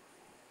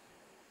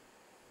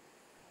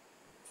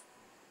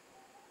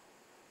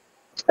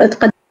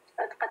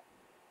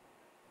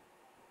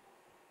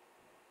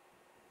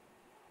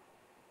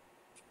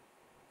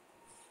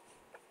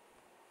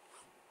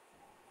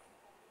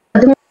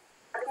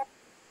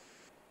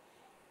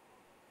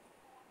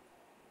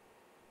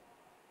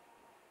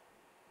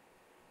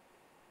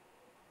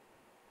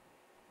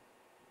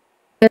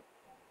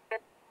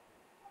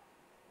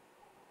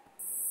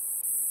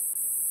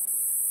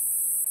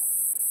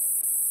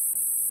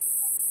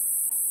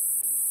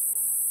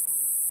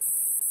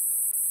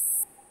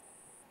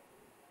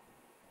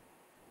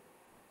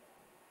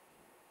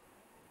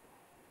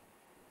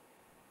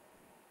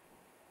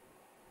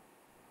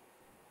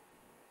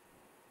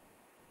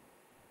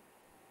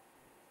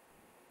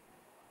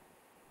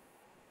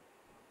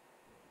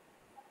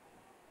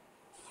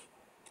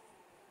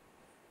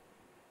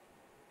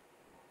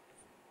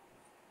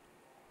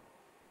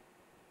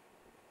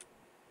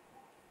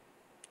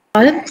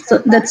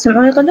 ده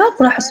تسمعوني طلاب؟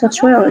 راح أصوت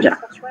شوي وأرجع.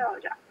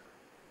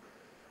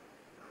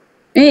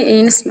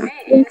 إيه نسمع.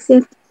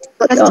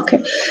 أوكي.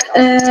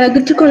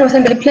 قلت لكم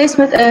مثلا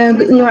بالبليسمنت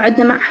إنه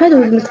عندنا معهد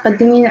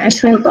ومتقدمين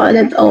 20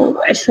 طالب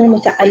أو 20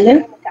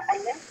 متعلم،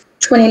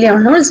 20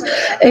 learners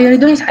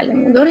يريدون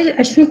يتعلمون. دول ال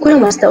 20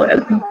 كلهم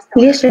أستوعبهم.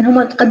 ليش؟ لأن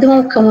هم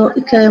تقدموا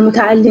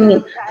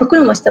كمتعلمين،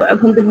 فكلهم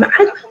أستوعبهم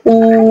بالمعهد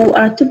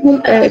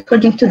وأرتبهم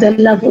according to their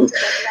levels.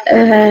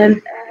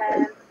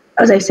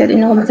 زي سيد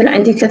إنه مثلا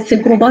عندي 3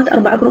 جروبات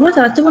 4 جروبات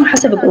أرتبهم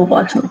حسب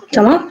جروباتهم،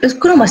 تمام؟ بس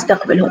كلهم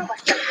أستقبلهم.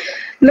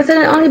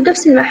 مثلا أنا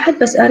بنفس المعهد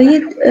بس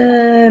أريد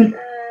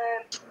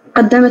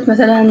قدمت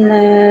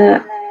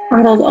مثلا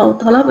عرض أو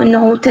طلب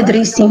إنه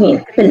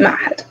تدريسيين في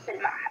المعهد.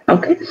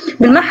 أوكي،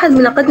 بالمعهد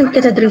بنقدم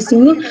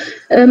كتدريسيين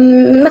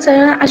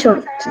مثلا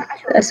 10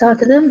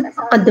 أساتذة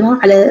قدموا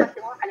على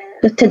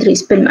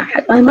للتدريس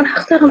بالمعهد. أنا ما راح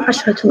أختارهم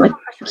عشرتهم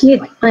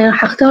أكيد، أنا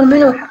راح أختار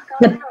منو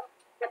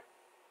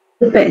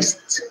the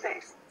best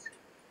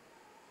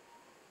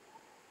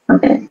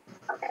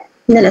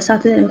من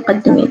الأساتذة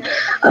المقدمين.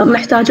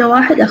 محتاجة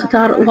واحد،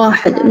 أختار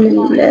واحد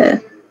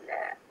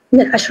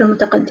من العشرة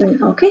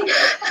المتقدمين. أوكي،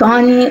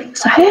 فأني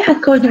صحيح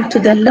according to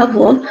the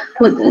level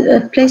with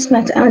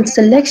placement and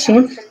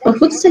selection, but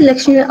with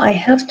selection I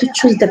have to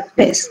choose the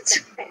best,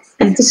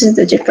 and this is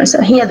the difference.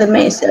 Here the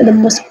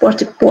most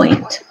important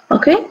point.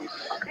 Okay,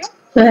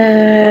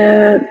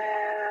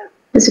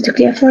 is it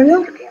clear for you?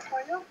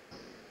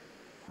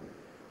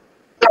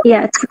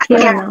 Yeah, it's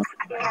clear now.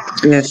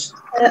 Yes.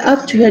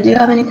 Up to here, do you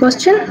have any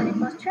question?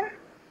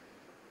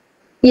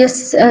 Yes,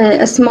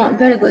 Asma,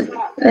 very good.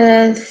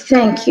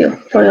 Thank you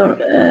for your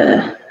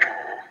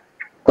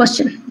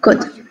question.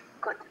 Good.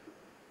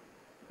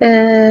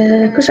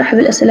 كل شرح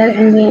بالأسئلة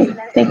العلمية.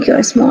 Thank you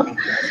أسماء.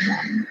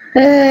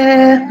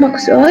 ماكو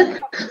سؤال؟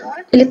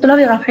 اللي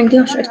طلابي رافعين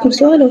ايديهم، شو عندكم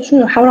سؤال أو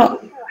شنو؟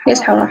 حوراء.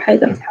 Yes, حوراء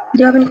حيدر. Do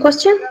you have any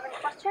question?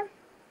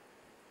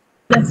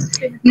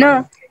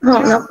 No.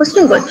 Oh, no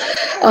question. Good.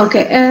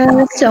 Okay.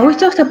 So we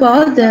talked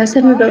about the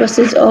 7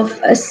 purposes of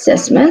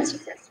assessment.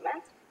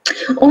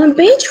 On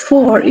page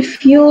 4,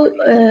 if you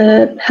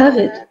have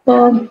it,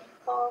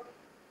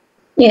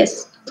 yes,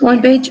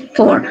 on page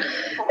 4,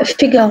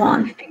 figure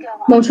 1.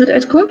 موجود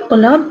عندكم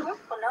طلاب؟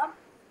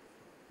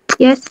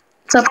 Yes.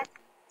 صف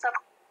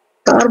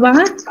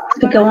 4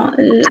 figure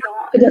 1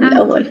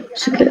 الأول،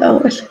 الشكل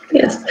الأول.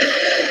 Yes.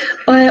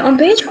 On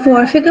page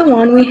 4, figure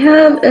 1, we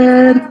have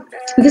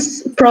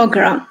this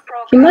program.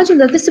 Imagine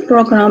that this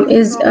program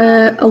is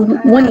a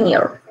 1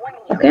 year.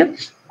 Okay.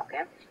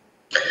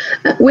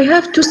 We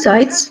have 2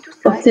 sides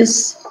of this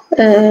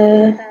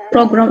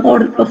program or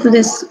of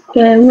this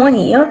 1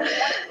 year.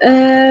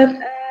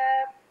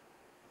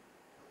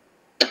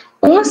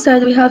 On one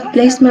side we have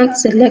placement,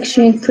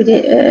 selection,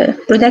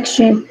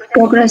 production,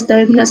 progress,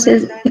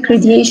 diagnosis,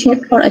 accreditation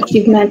or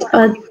achievement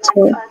at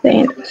the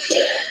end.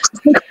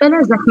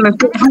 بلا زحمة،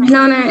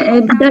 أنا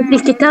بدأت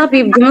الكتاب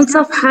يبدأ من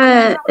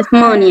صفحة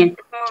 8.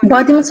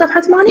 بادي من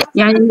صفحة 8؟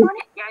 يعني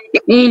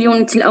إيه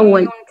اليونت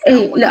الأول؟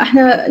 إيه لا،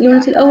 إحنا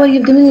اليونت الأول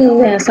يبدأ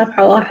من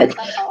صفحة 1،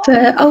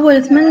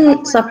 فأول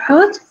 8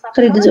 صفحات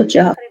خلي يدزوا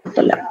وجهها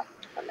الطلاب.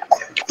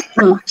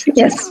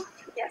 يس.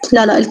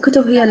 لا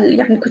الكتب هي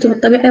يعني الكتب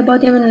الطبيعية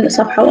بادية من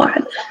صفحة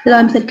 1.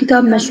 لا مثل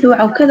كتاب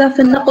مشلوع أو كذا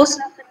في النقص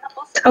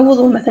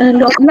تعوضوا مثلا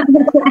لو لا،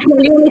 إحنا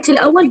اليونت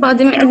الأول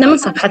بادي عندنا من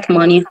صفحة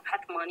 8.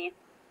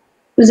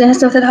 زين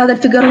هسه مثل هذا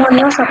الفيجر 1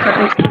 يا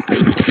صفحة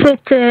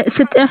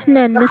ست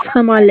احنا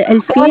النسخة مال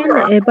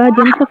 2000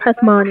 بادي من صفحة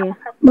 8.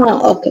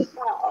 اوكي.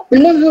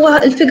 المهم هو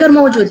الفيجر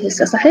موجود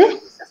هسه صحيح؟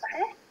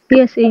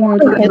 يس اي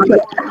موجود.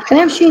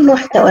 أهم شيء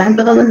المحتوى يعني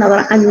بغض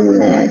النظر عن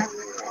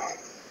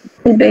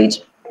البيج.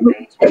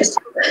 Yes.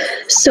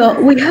 So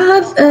we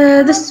have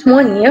this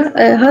 1 year.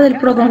 هذا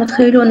البروجرام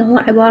تخيلوا انه هو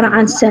عبارة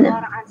عن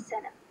سنة.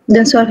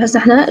 بدنا نسولف هسه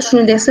احنا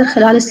شنو اللي يصير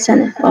خلال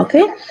السنة.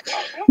 Okay.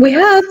 We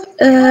have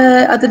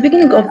at the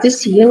beginning of this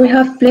year we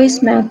have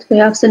placement, we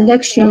have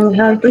selection, we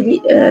have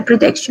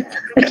prediction.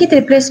 أكيد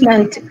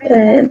البليسمنت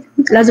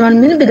لازم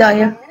من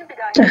البداية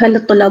نخلي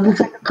الطلاب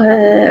وفق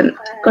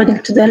according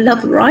to their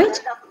level,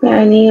 right؟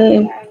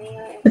 يعني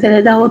مثلا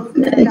إذا هو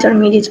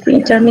intermediate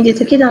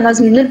pre-intermediate كده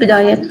لازم من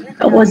البداية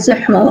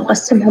أوزعهم أو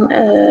أقسمهم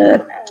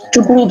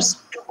to groups.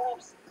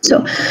 So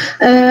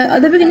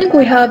at the beginning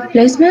we have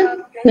placement,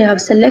 we have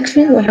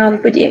selection, we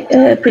have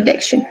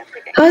prediction.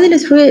 هذه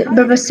 3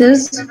 purposes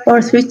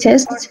or 3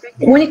 tests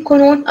when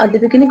يكونون at the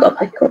beginning of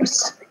the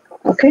course.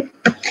 Okay.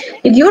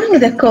 During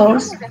the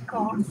course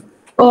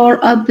or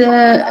at the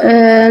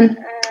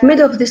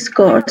middle of this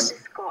course,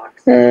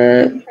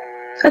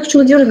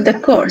 actually during the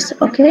course,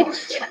 okay,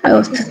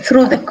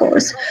 through the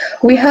course,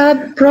 we have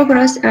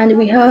progress and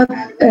we have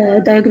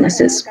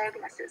diagnosis.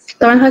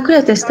 طبعا هاي كلها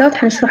تستات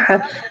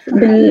حنشرحها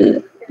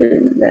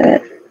بالموضوع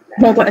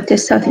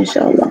التستات إن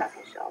شاء الله.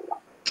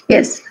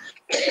 Yes.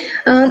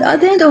 And at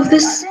the end of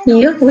this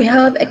year, we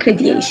have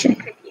accreditation.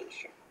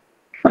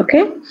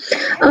 Okay.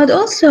 And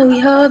also we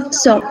have,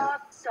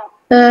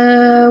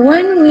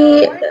 when we,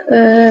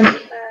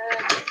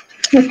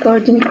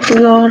 according to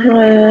your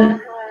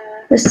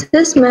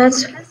assessment,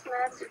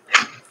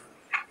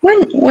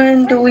 when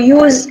do we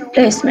use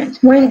placement?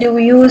 When do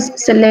we use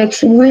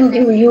selection? When do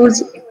we use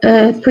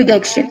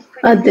prediction?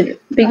 At the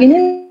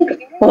beginning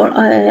or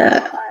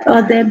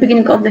at the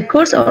beginning of the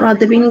course or at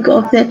the beginning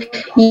of the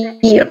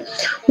year?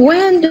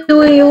 When do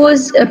we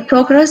use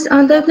progress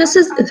and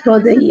diagnosis?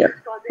 Throughout the year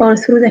or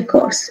through the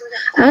course,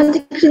 and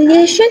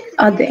accreditation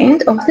at the end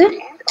of the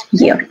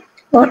year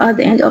or at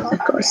the end of the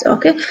course.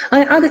 Okay.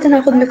 أنا عادة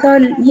نأخذ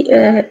مثال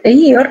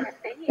year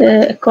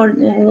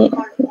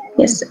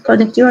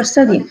according to your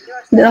study.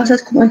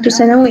 دراستكم أنتم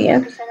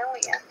سنوية،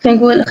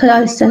 فنقول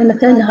خلال السنة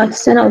مثلا نهاية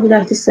السنة أو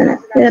بداية السنة.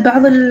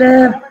 بعض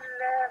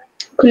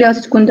الكليات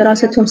تكون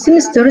دراستهم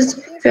semesters,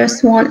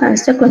 first one and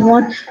second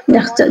one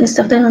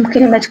نستخدمهم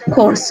كلمة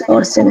course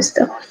or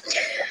semester.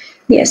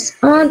 Yes,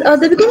 and at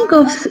the beginning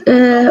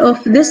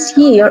of this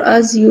year,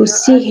 as you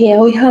see here,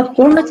 we have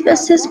formative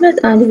assessment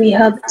and we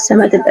have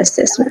summative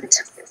assessment.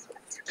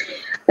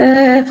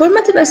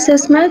 Formative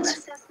assessment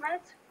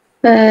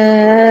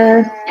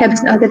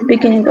happens at the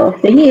beginning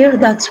of the year.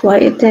 That's why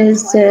it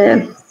is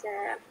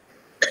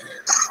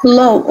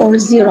low or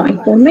zero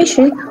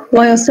information,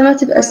 while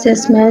summative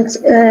assessment,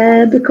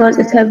 because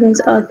it happens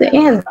at the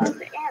end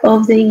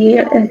of the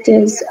year, it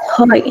is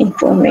high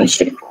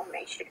information.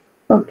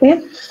 Okay.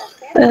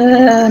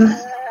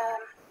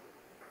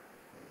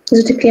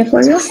 Is it clear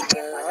for you?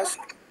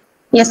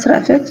 Yes,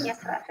 Rafet.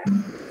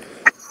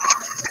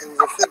 In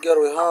the figure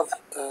we have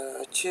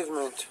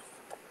achievement,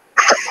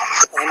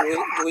 and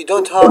we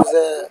don't have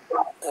the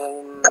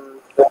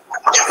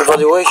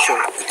evaluation.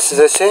 It's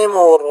the same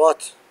or what?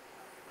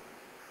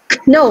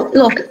 No,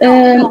 look,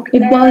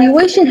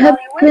 evaluation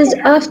happens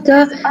after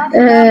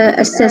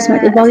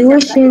assessment.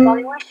 Evaluation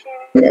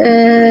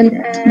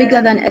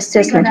bigger than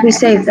assessment. We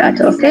say that,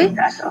 okay?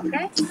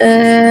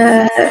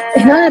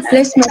 هنا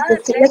البليسمنت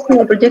والسلكشن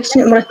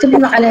والبرودكشن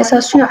مرتبهم على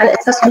اساس شنو؟ على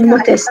اساس هم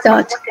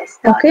تيستات،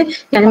 اوكي؟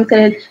 يعني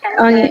مثلا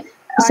انا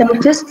اسوي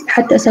تيست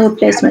حتى اسوي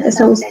بليسمنت،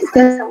 اسوي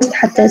تيست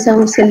حتى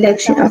اسوي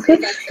سلكشن، اوكي؟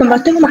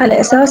 فمرتبهم على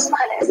اساس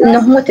انه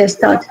هم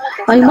تيستات.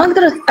 انا ما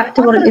اقدر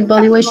اعتبر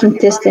الايفالويشن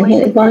تيست، هي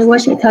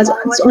الايفالويشن it has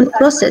its own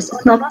process.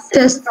 It's not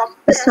test,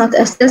 it's not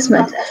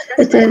assessment.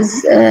 It is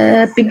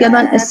bigger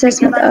than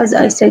assessment, as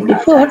I said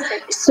before.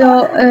 So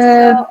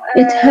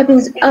it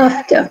happens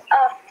after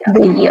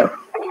the year,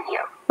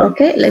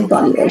 okay?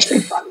 Evaluation.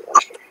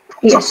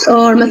 Yes,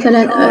 or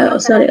مثلا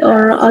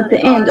or at the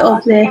end of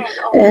the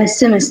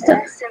semester.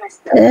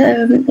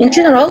 In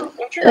general,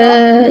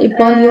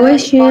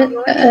 evaluation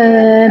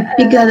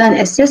bigger than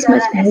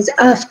assessment is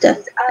after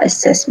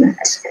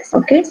assessment.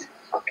 Okay.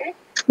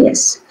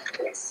 Yes.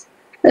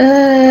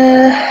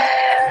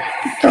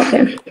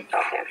 Okay.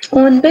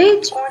 On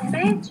page,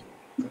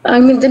 I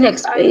mean the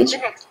next page,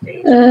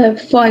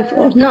 5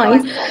 or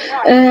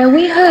 9,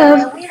 we have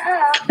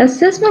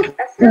assessment,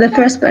 the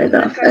first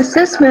paragraph.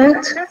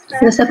 Assessment,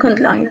 the second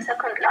line.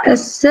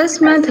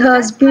 Assessment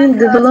has been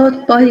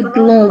developed by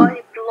Bloom.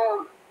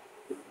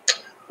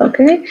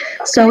 Okay,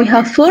 so we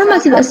have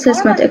formative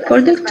assessment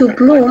according to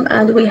Bloom,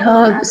 and we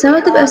have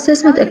summative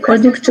assessment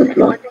according to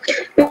Bloom.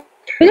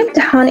 في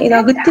الامتحان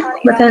إذا قلت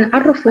لك مثلا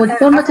عرفوا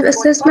formative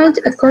assessment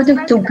according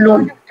to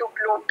Bloom،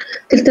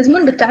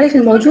 تلتزمون بالتعريف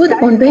الموجود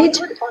on page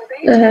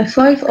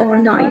 5 or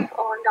 9.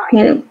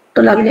 يعني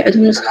الطلاب اللي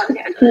عندهم نسخة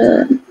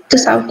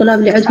 9 والطلاب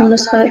اللي عندهم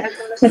نسخة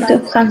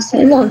مكتوب 5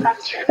 المهم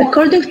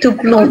according to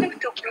Bloom.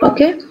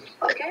 اوكي،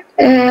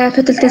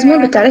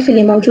 فتلتزمون بالتعريف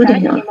اللي موجود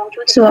هنا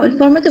سواء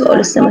الفورماتيف او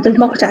السماتيف.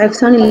 ماكو تعريف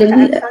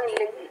ثاني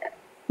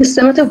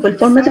للسماتيف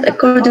والفورماتيف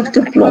according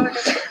to Bloom.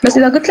 بس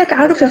اذا قلت لك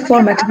عرف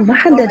الفورماتيف وما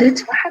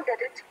حددت،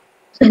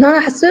 هنا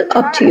راح تصير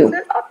up to you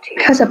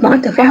حسب ما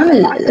انت فاهم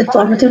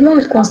الفورماتيف مو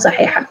بتكون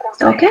صحيحة.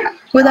 اوكي،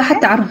 واذا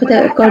حتى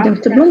عرفتها according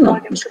to Bloom ما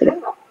في مشكلة.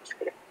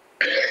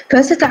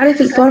 فهسه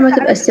تعريف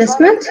الفورماتيف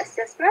assessment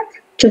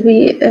to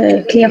be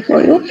clear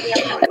for you.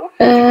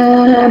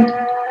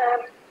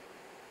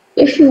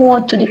 If you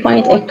want to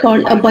define a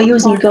code by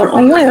using your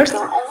own words,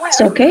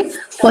 it's okay.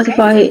 But if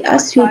I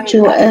ask you to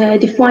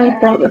define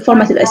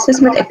formative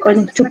assessment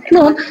according to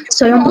Bloom,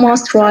 so you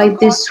must write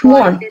this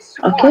one.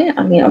 Okay,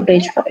 I mean on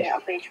page 5.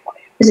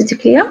 Is it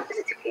clear?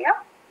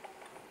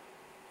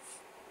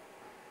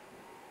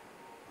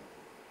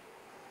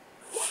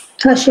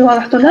 هالشي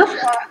واضح طلاب؟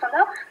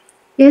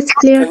 Yes,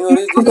 clear.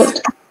 Good.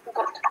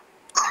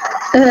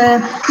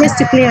 Yes,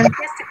 clear.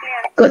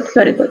 Good,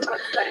 very good.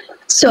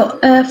 So,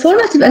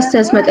 formative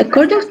assessment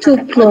according to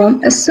Bloom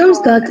assumes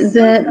that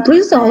the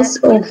results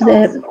of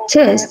the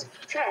test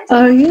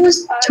are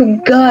used to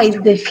guide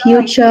the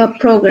future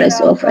progress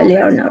of a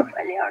learner.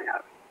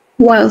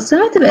 While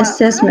summative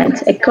assessment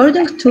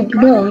according to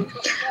Bloom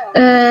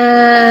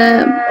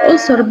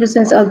also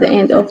represents at the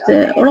end of the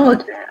road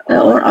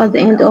or at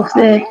the end of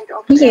the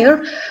year,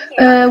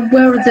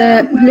 where the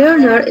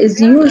learner is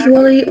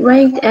usually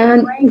ranked and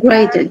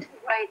graded.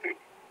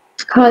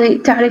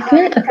 هذه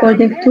تعريفين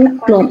according to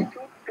Bloom.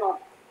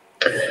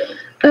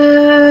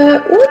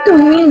 What do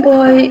you mean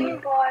by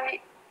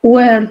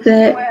where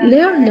the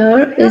learner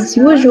is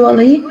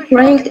usually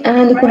ranked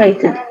and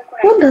graded?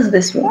 What does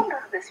this mean?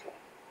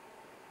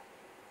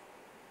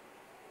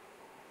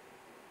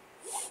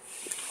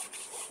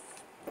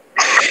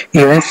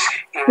 Yes.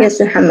 Yes,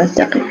 Muhammad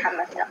Taqi.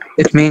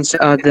 It means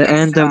at the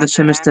end of the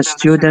semester,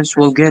 students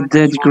will get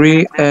the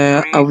degree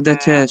of the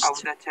test.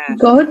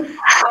 Good.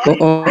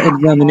 Or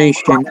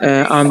examination,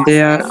 and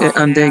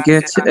they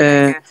get.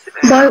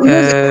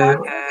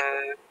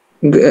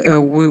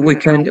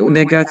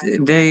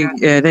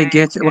 They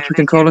get what we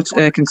can call it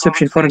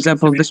conception. For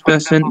example,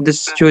 this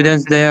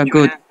students they are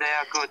good.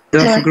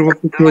 Those group of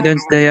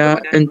students they are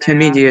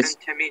intermediate,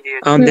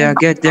 and they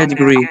get their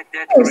degree.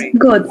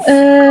 Good.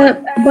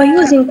 By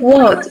using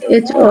what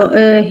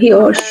he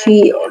or she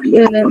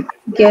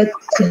get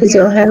his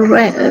or her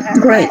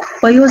grade?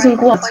 By using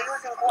what?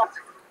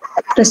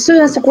 The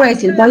students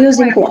graded by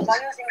using what?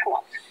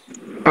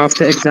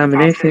 After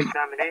examination.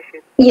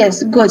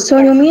 Yes, good. So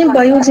you mean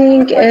by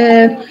using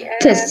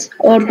tests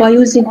or by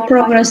using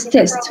progress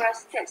test?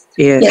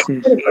 Yes.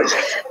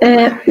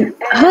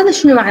 هذا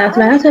شنو معناته؟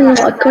 معناته إنه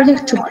according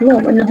to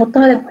Bloom إنه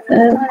الطالب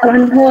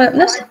طبعا هو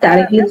نفس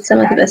التعريف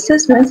للسماتيف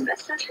assessment،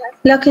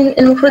 لكن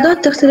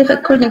المفردات تختلف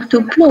according to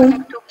Bloom،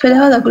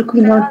 فلهذا أقول لكم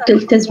إنه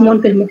تلتزمون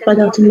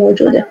بالمفردات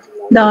الموجودة.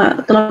 ده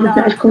طلبت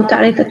عندكم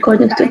تعريف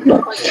according to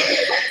Bloom.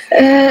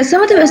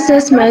 summative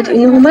assessment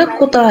إنه ما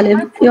يبقى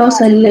طالب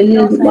يوصل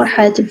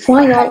لمرحلة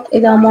الفاينل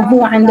إذا ما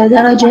هو عنده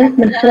درجة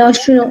من خلال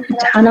شنو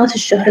الامتحانات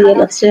الشهرية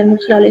اللي تصير من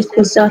خلال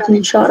الكوزات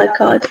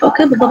المشاركات.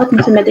 أوكي بالضبط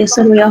مثل ما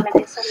يصير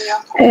وياكم.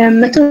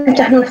 متى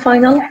تمتحنون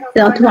الفاينل؟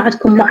 إذا أنتم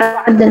عندكم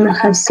معدل من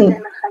 50.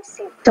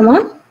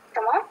 تمام؟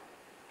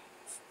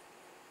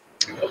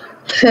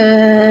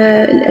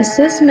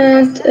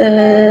 الاسسمنت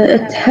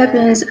it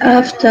happens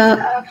after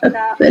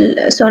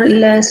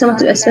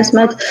summative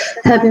assessment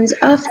happens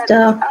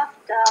after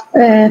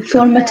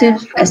formative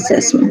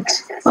assessment.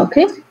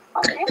 اوكي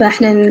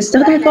فاحنا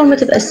نستخدم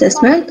formative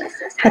assessment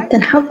حتى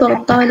نحضر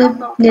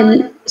الطالب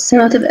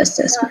للsummative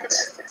assessment.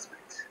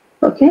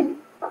 اوكي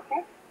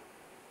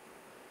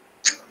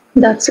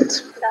that's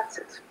it.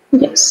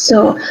 Yes,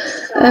 so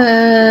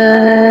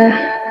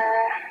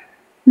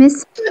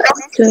Miss,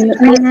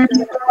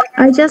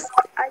 I just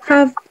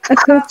have a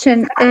question.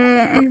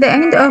 In the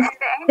end of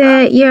the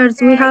years,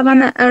 we have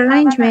an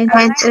arrangement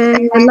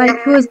like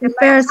who's the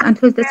first and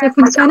who's the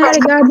second. Can I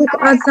regard it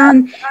as an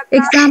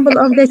example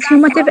of the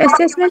summative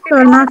assessment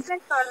or not?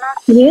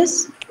 Yes.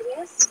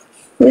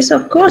 Yes,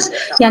 of course.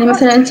 يعني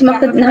مثلا أنت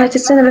ماخذ نهاية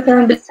السنة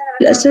مثلا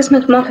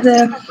بالأسسمنت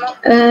ماخذة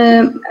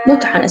مو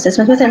امتحان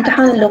أسسمنت، مثلا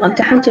امتحان اللغة،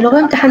 امتحنتي لغة،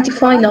 امتحنتي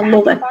فاينل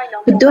لغة.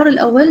 بالدور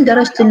الأول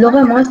درجة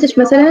اللغة مالتك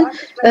مثلا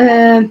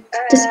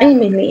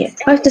 90%.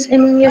 هاي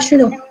 90%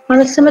 شنو؟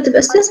 هذا السماتيف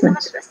أسسمنت.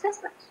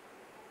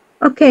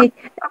 Okay.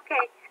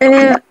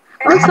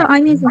 Also, I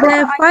need the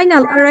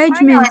final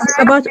arrangement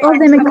about all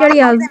the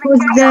materials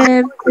with the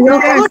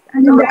first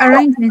and the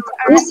arrangement.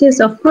 Yes,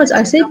 of course.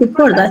 I said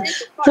before that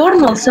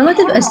formal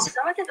summative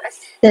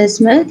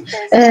assessment,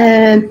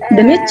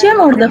 the midterm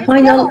or the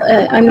final,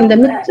 the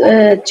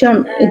mid-term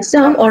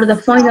exam or the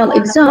final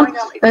exam,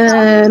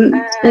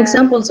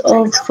 examples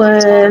of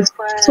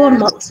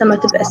formal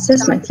summative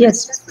assessment. Yes.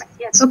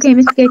 Okay,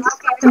 Ms. Katie.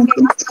 Thank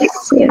you.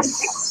 Yes.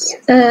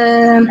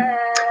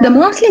 The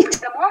monthly